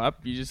don't go up,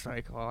 you just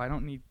like, oh, I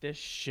don't need this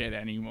shit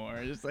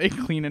anymore. Just like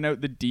cleaning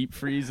out the deep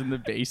freeze in the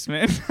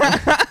basement.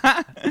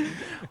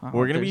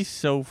 We're going to be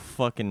so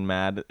fucking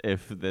mad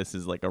if this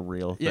is like a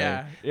real thing.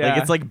 Yeah. Like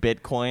it's like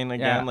Bitcoin again.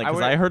 Yeah, Like,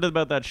 cause I heard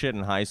about that shit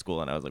in high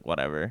school and I was like,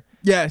 whatever.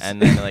 Yes.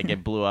 And then like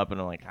it blew up and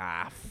I'm like,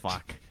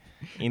 fuck.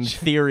 In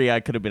theory, I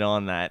could have been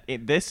on that.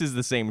 This is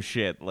the same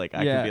shit. Like,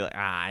 I could be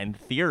like, in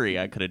theory,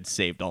 I could have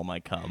saved all my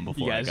cum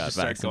before I got just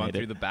start vaccinated. going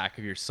through the back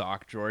of your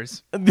sock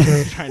drawers,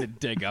 trying to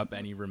dig up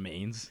any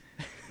remains.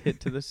 Head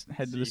to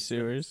the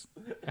sewers.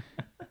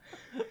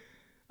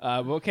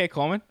 Okay,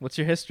 Coleman, what's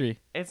your history?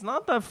 It's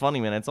not that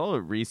funny, man. It's all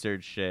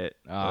research shit.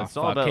 Oh, it's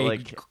all about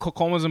like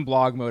Coleman's in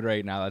blog mode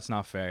right now. That's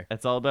not fair.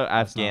 It's all about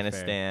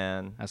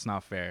Afghanistan. That's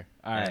not fair.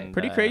 All right.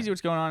 Pretty crazy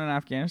what's going on in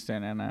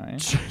Afghanistan right now, eh?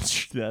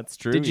 That's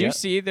true. Did you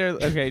see their...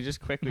 Okay, just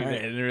quickly. I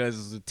didn't realize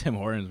this was Tim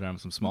Hortons around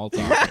some small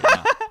talk right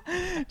now.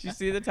 Did you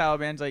see the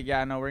Taliban's like,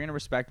 yeah, no, we're going to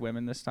respect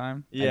women this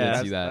time? Yeah.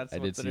 I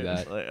did see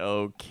that. Like,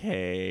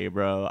 okay,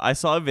 bro. I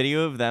saw a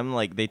video of them,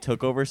 like, they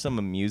took over some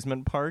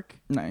amusement park.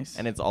 Nice.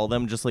 And it's all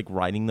them just, like,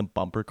 riding the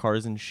bumper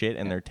cars and shit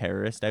in their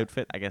terrorist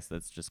outfit. I guess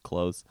that's just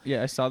clothes.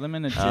 Yeah, I saw them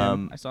in a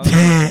gym. I saw them in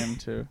a gym,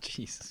 too.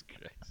 Jesus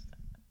Christ.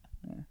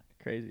 Yeah,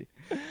 crazy.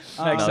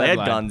 No, they had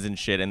guns and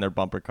shit in their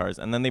bumper cars,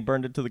 and then they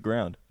burned it to the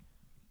ground.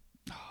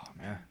 Oh,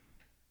 man.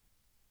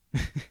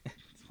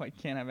 That's why you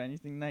can't have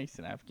anything nice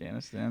in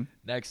Afghanistan.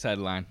 Next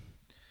headline.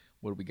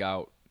 What do we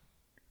got?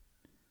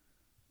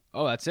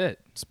 Oh, that's it.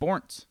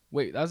 Sports.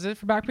 Wait, that was it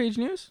for Backpage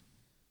News?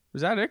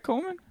 Was that it,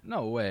 Coleman?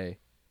 No way.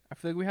 I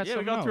feel like we had Yeah, we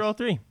something got else. through all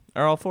three.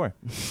 Or all four.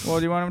 Well,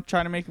 do you want to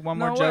try to make one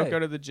No more joke way.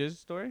 out of the jizz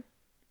story?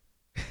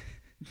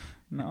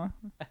 No?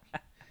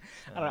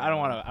 I don't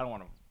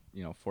want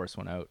to, force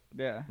one out.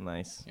 Yeah.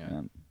 Nice.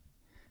 Yeah.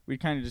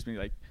 We'd kind of just be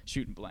like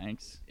shooting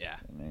blanks. Yeah.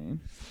 I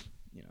mean,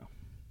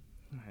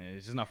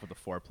 It's enough with the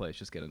foreplay. Let's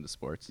just get into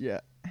sports. yeah.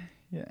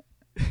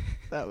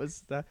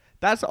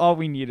 That's all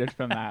we needed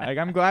from that. Like,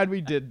 I'm glad we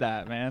did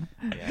that, man.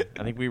 Yeah.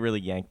 I think we really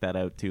yanked that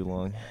out too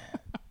long.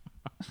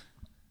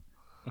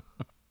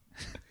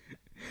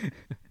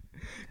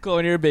 Cole,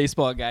 when you're a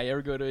baseball guy, you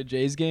ever go to a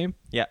Jays game?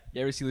 Yeah.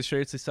 You ever see the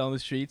shirts they sell on the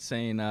street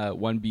saying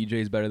one BJ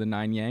is better than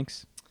 9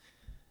 Yanks?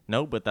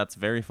 No, but that's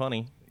very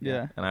funny.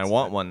 Yeah. And I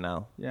want one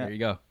now. Yeah. There you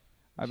go.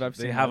 I've They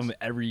seen have those. them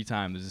every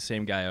time. There's the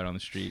same guy out on the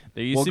street.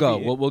 There used We'll to go.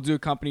 be- We'll do a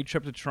company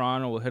trip to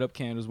Toronto. We'll hit up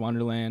Canada's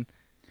Wonderland.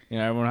 You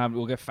know,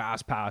 we'll get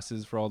fast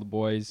passes for all the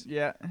boys.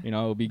 Yeah. You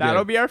know, it'll be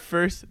That'll good. be our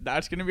first.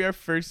 That's gonna be our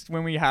first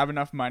when we have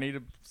enough money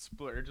to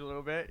splurge a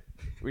little bit.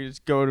 We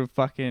just go to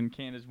fucking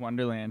Canada's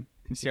Wonderland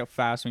and see how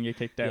fast we can get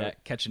kicked out. Yeah,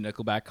 catch a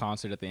Nickelback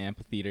concert at the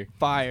amphitheater.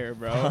 Fire,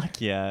 bro.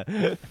 Fuck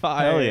yeah.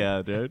 Fire. Hell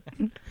yeah,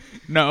 dude.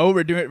 No,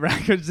 we're doing.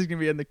 Raccoon's just gonna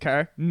be in the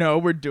car. No,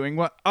 we're doing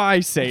what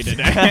I say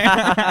today.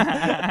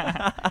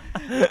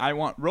 I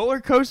want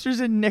roller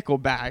coasters and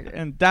Nickelback,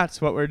 and that's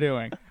what we're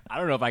doing. I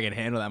don't know if I can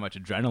handle that much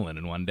adrenaline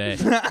in one day.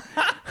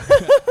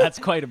 That's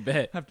quite a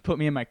bit. Have to put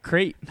me in my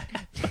crate.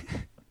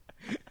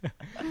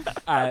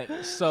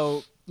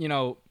 So, you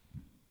know,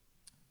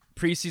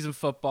 preseason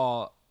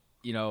football,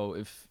 you know,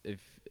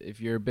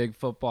 if you're a big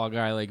football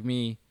guy like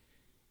me,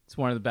 it's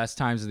one of the best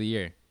times of the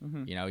year.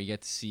 Mm-hmm. You know, you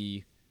get to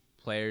see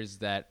players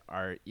that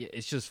are,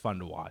 it's just fun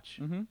to watch.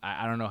 Mm-hmm.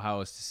 I don't know how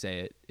else to say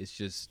it. It's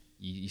just,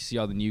 you see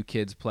all the new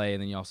kids play,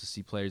 and then you also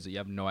see players that you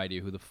have no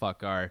idea who the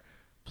fuck are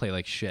play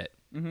like shit.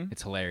 Mm-hmm.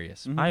 It's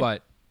hilarious. Mm-hmm.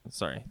 But,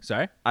 Sorry.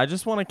 I I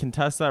just want to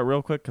contest that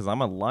real quick because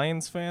I'm a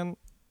Lions fan,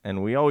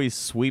 and we always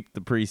sweep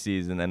the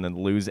preseason and then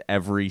lose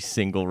every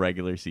single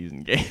regular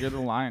season game. You're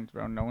the Lions,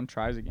 bro. No one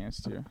tries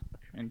against you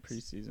in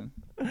preseason.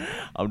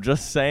 I'm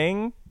just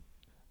saying.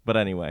 But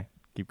anyway,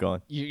 keep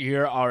going.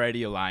 You're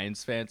already a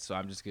Lions fan, so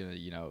I'm just going to,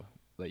 you know,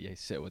 let you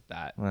sit with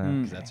that.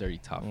 Because that's already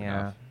tough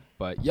enough.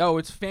 But, yo,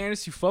 it's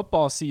fantasy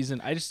football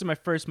season. I just did my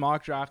first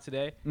mock draft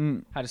today.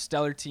 Had a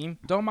stellar team.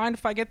 Don't mind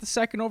if I get the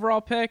second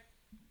overall pick.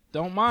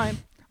 Don't mind.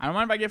 I don't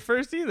mind if I get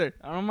first either.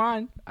 I don't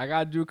mind. I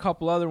got to do a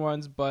couple other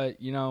ones,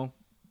 but, you know.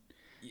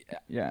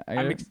 Yeah.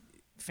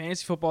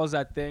 Fantasy football is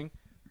that thing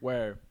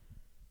where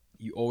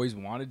you always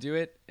want to do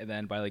it, and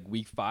then by, like,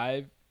 week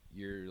 5,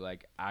 you're,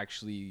 like,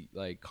 actually,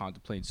 like,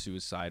 contemplating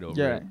suicide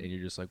over it. And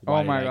you're just like,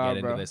 why did I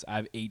get into this? I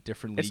have 8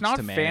 different leagues it's not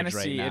to manage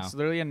fantasy. right now. It's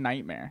literally a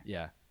nightmare.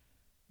 Yeah.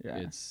 Yeah.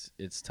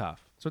 It's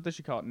tough. That's what they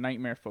should call it,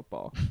 nightmare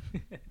football.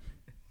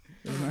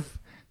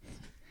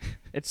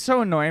 It's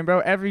so annoying, bro.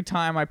 Every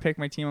time I pick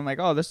my team, I'm like,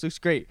 oh, this looks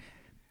great.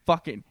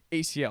 Fucking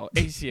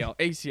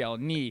ACL,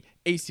 knee,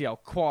 ACL,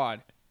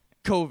 quad,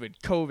 COVID,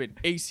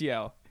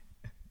 ACL.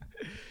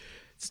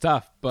 It's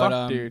tough, but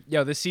Fuck, dude.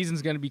 Yo, this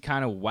season's gonna be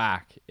kind of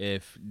whack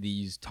if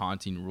these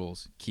taunting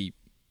rules keep,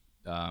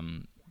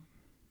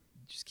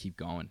 just keep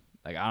going.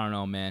 Like, I don't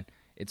know, man.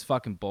 It's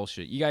fucking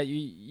bullshit.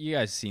 You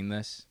guys seen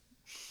this?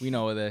 We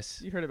know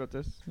this. You heard about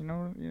this?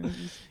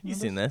 You've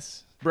seen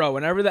this. Bro,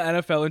 whenever the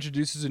NFL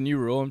introduces a new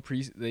rule in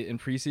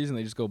preseason,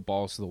 they just go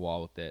balls to the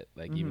wall with it.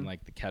 Like, even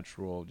like the catch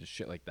rule, just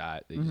shit like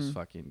that. They just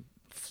fucking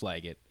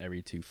flag it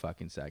every 2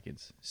 fucking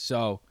seconds.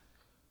 So,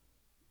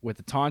 with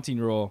the taunting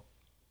rule,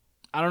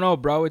 I don't know,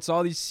 bro. It's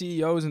all these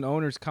CEOs and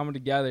owners coming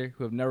together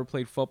who have never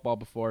played football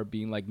before,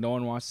 being like, no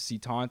one wants to see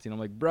taunting. I'm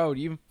like, bro, do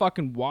you even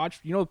fucking watch?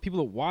 You know the people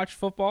that watch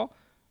football?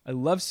 I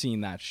love seeing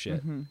that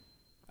shit.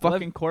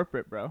 Fucking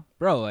corporate, bro.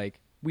 Bro, like,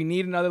 we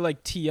need another,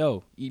 like,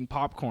 T.O. eating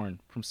popcorn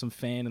from some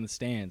fan in the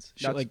stands.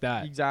 Shit like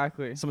that.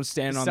 Exactly. Someone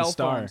standing on Cell the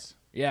star. phones.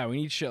 Yeah, we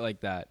need shit like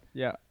that.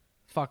 Yeah.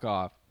 Fuck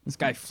off. This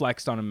guy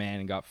flexed on a man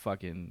and got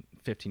fucking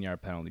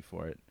 15-yard penalty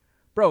for it.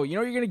 Bro, you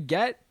know what you're going to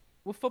get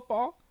with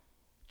football?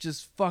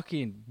 Just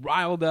fucking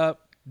riled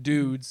up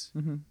dudes.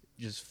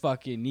 Just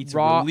fucking need to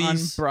Raw,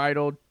 release.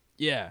 unbridled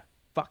Yeah.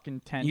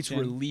 fucking tension. Need to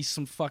release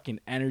some fucking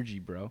energy,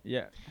 bro.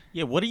 Yeah.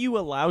 Yeah, what are you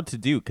allowed to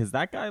do? Because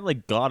that guy,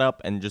 like, got up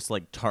and just,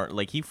 like,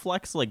 he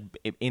flexed, like,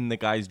 in the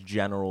guy's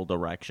general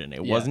direction.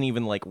 It wasn't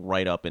even, like,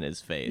 right up in his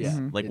face.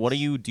 Yeah. Like, what do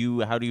you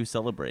do? How do you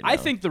celebrate I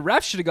now? think the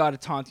ref should have got a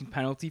taunting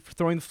penalty for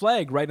throwing the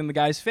flag right in the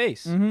guy's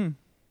face.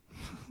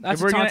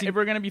 That's If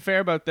we're gonna be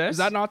fair about this, Is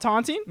that not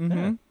taunting?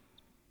 Mm-hmm.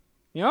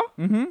 You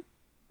know?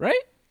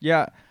 Right?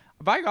 Yeah.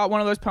 If I got one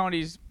of those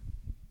penalties,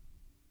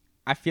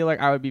 I feel like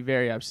I would be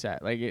very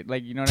upset. Like,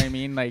 you know what I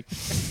mean? Like,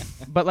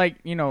 but like,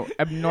 you know,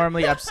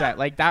 abnormally upset.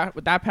 Like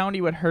that penalty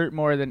would hurt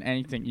more than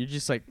anything. You're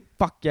just like,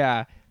 fuck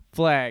yeah,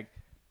 flag,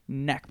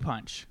 neck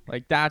punch.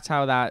 Like, that's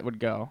how that would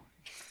go.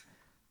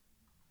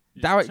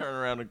 You that would turn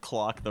around and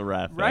clock the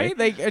ref, right?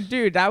 Like,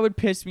 dude, that would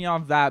piss me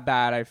off that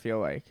bad. I feel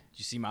like. Did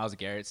you see Myles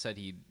Garrett said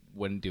he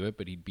wouldn't do it,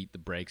 but he'd beat the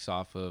brakes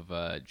off of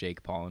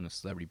Jake Paul in a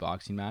celebrity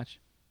boxing match?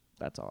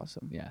 That's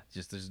awesome. Yeah,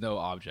 just there's no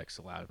objects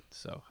allowed,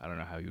 so I don't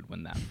know how he would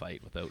win that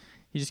fight without.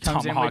 He just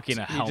comes in with, tomahawking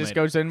a he helmet just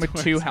goes in with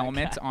towards 2 that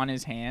helmets guy. on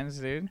his hands,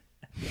 dude.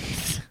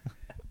 He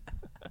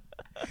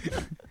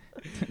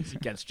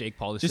gets Jake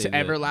Paul to Just say the-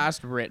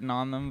 Everlast written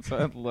on them.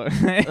 So look.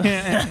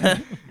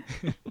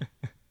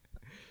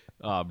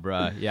 Oh,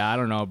 bruh. Yeah, I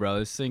don't know, bro.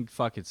 This thing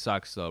fucking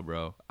sucks, though,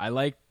 bro. I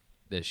like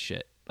this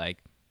shit. Like,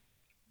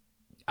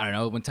 I don't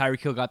know. When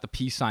Tyreek Hill got the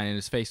peace sign in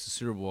his face at the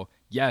Super Bowl,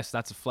 yes,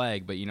 that's a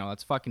flag, but, you know,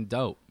 that's fucking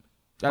dope.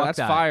 Fuck That's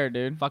that. fire,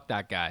 dude. Fuck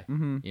that guy.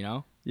 Mhm. You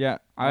know? Yeah.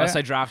 Unless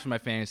I draft in my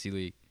fantasy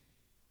league,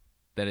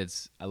 then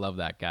I love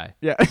that guy.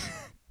 Yeah.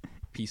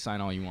 Peace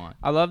sign all you want.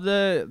 I love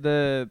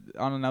the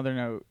on another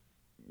note,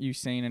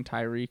 Usain and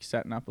Tyreek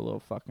setting up a little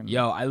fucking.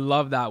 Yo, I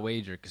love that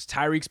wager because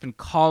Tyreek's been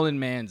calling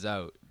mans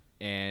out,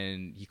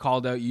 and he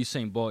called out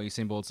Usain Bolt.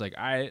 Usain Bolt's like,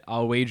 all right,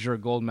 I'll wager a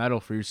gold medal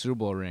for your Super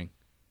Bowl ring.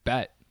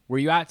 Bet. Where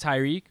you at,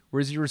 Tyreek?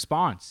 Where's your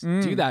response?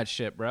 Do that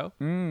shit, bro.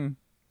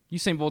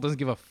 Usain Bolt doesn't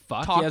give a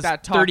fuck. Talk He has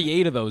that talk.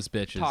 38 of those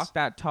bitches. Talk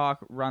that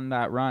talk, run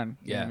that run.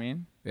 You know what I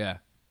mean? Yeah.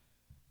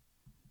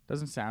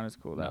 Doesn't sound as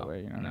cool that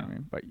way. You know what I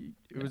mean? But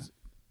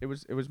it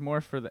was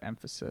more for the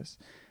emphasis.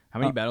 How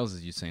many medals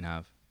does Usain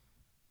have?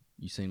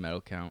 Usain medal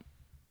count.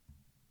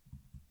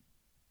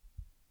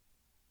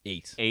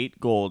 8. 8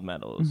 gold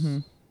medals. Mm-hmm.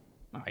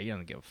 Oh, he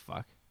doesn't give a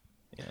fuck.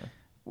 Yeah.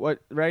 What?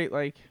 Right?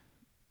 Like,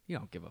 You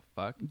don't give a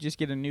fuck. just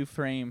get a new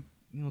frame.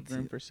 You don't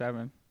Room for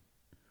 7.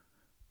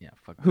 Yeah,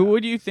 fuck. Who that.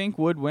 would you think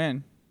would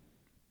win?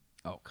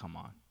 Oh, come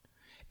on.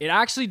 It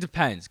actually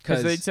depends Because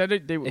because they said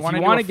it. They if want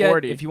you to want to do a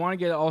 40. if you want to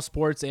get all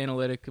sports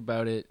analytic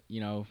about it,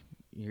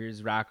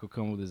 here's Racco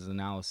coming with his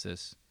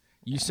analysis.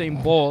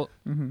 Usain Bolt,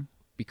 Mm-hmm.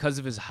 because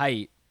of his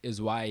height, is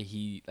why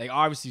he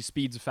obviously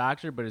speed's a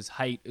factor, but his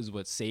height is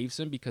what saves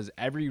him because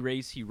every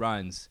race he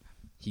runs,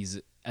 he's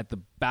at the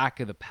back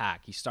of the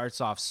pack. He starts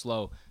off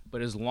slow,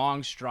 but his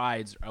long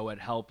strides are what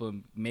help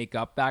him make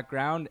up that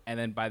ground, and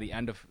then by the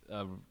end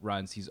of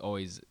runs, he's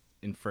always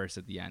in first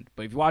at the end.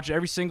 But if you watch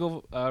every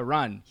single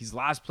run, he's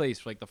last place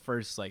for the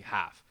first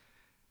half,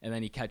 and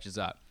then he catches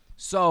up.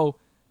 So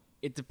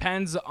it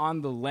depends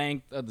on the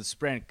length of the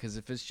sprint, because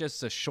if it's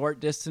just a short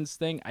distance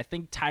thing, I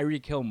think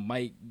Tyreek Hill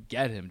might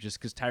get him just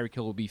because Tyreek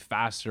Hill will be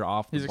faster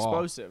off the He's ball.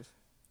 explosive.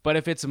 But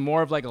if it's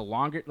more of a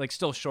longer,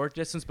 still short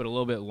distance, but a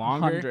little bit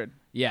longer. 100.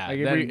 Yeah.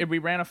 Like then, if we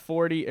ran a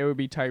 40, it would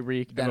be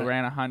Tyreek. If Then we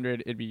ran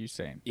 100, it'd be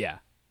Usain. yeah.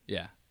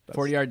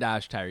 40-yard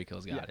dash, Tyreek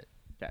Hill's got it.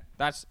 Yeah,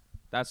 that's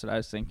what I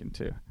was thinking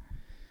too.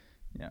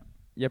 Yeah.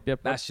 Yep.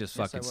 That's just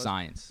Yes, fucking I was.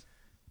 science.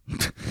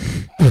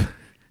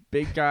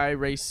 Big guy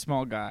race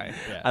small guy.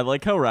 Yeah. I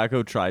like how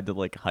Racco tried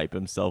to hype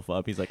himself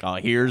up. He's like, "Oh,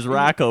 here's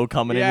Racco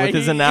coming in with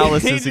his he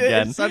analysis did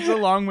again." Such a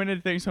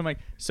long-winded thing. So I'm like,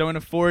 so in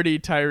a 40,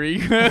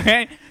 Tyreek,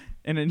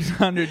 and in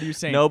 100,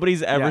 Usain.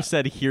 Nobody's ever Yeah.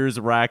 said, "Here's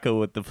Racco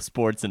with the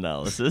sports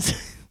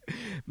analysis."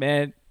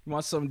 Man, you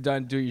want something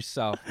done, do it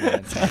yourself,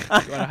 man. You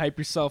want to hype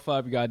yourself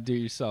up, you got to do it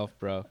yourself,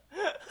 bro.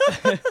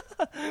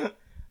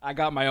 I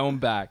got my own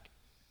back.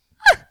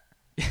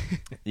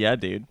 Yeah,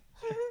 dude.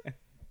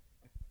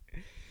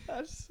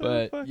 That's so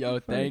But, fucking yo,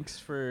 funny. thanks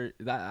for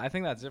that. I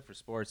think that's it for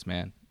sports,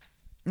 man.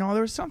 No,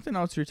 there was something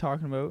else you were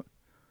talking about.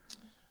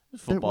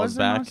 Football's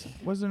back.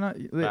 Was there not?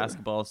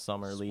 Basketball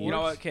summer league. You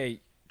know what?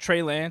 Okay,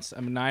 Trey Lance.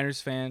 I'm a Niners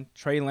fan.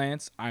 Trey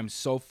Lance, I'm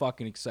so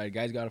fucking excited.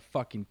 Guy's got a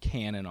fucking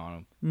cannon on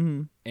him.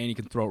 Mm-hmm. And he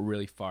can throw it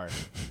really far.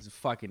 He's a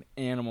fucking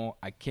animal.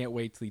 I can't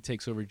wait till he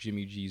takes over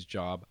Jimmy G's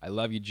job. I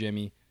love you,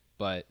 Jimmy,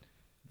 but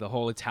the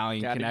whole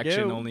Italian Gotta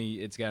connection go.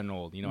 it's getting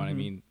old. You know what I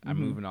mean? I'm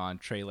moving on.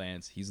 Trey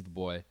Lance, he's the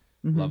boy.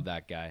 Mm-hmm. Love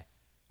that guy.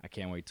 I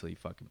can't wait till he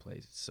fucking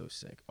plays. It's so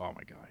sick. Oh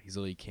my god, he's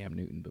literally Cam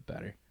Newton but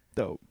better.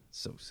 Dope.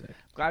 So sick.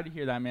 Glad to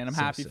hear that, man. I'm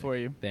So happy sick. for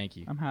you. Thank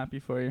you. I'm happy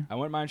for you. I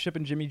wouldn't mind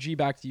shipping Jimmy G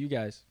back to you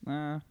guys.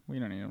 We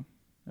don't need him.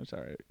 That's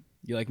all right.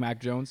 You like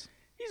Mac Jones?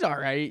 He's all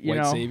right. You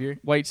White know, savior?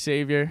 White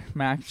savior,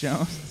 Mac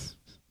Jones.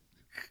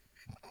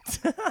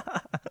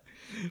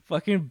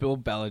 Fucking Bill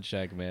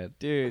Belichick, man.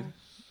 Dude,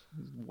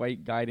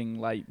 white guiding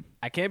light.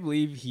 I can't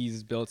believe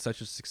he's built such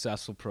a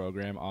successful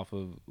program off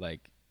of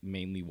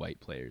mainly white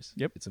players.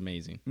 Yep. It's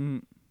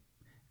amazing.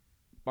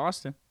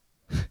 Boston.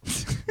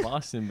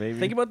 Boston, baby.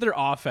 Think about their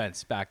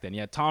offense back then.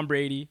 Yeah, Tom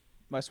Brady,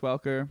 Wes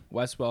Welker,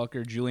 Wes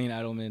Welker, Julian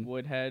Edelman,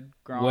 Woodhead,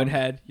 Gronk.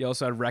 Woodhead. You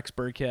also had Rex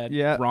Burkhead,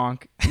 Yeah.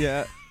 Gronk.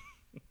 Yeah.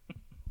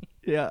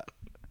 Yeah.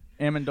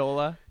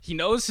 Amendola. He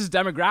knows his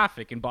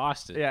demographic in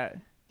Boston. Yeah.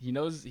 He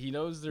knows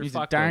their He's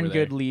fuck a darn over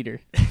there. good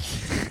leader.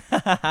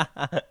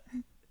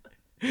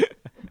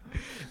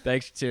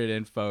 Thanks for tuning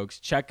in, folks.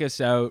 Check us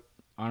out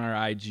on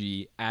our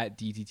IG at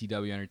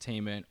DTTW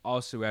Entertainment.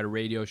 Also, we had a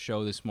radio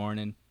show this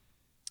morning.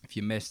 If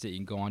you missed it, you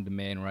can go on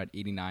demand. We're at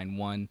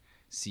 89.1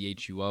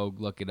 CHUO.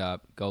 Look it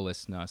up. Go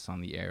listen to us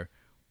on the air.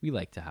 We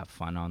like to have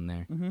fun on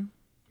there. Mm-hmm.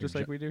 Just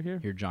Hear like we do here.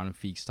 Hear John and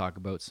Feeks talk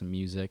about some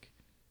music,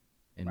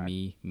 and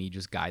Right. me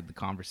just guide the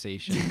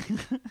conversation.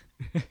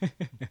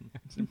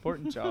 It's an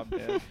important job,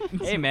 man.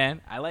 Hey,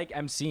 man, I like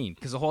emceeing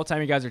because the whole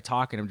time you guys are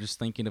talking, I'm just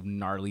thinking of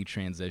gnarly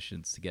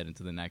transitions to get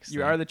into the next You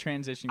thing. are the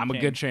transition I'm king.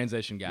 a good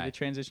transition You're guy. the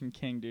transition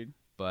king, dude.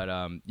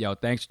 But yo,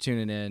 thanks for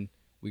tuning in.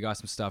 We got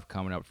some stuff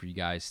coming up for you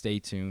guys. Stay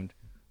tuned.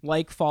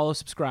 Like, follow,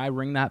 subscribe,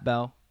 ring that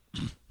bell.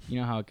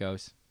 You know how it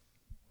goes.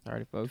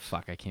 Sorry, folks.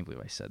 Fuck, I can't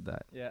believe I said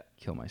that. Yeah.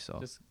 Kill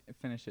myself. Just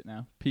finish it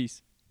now.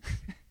 Peace.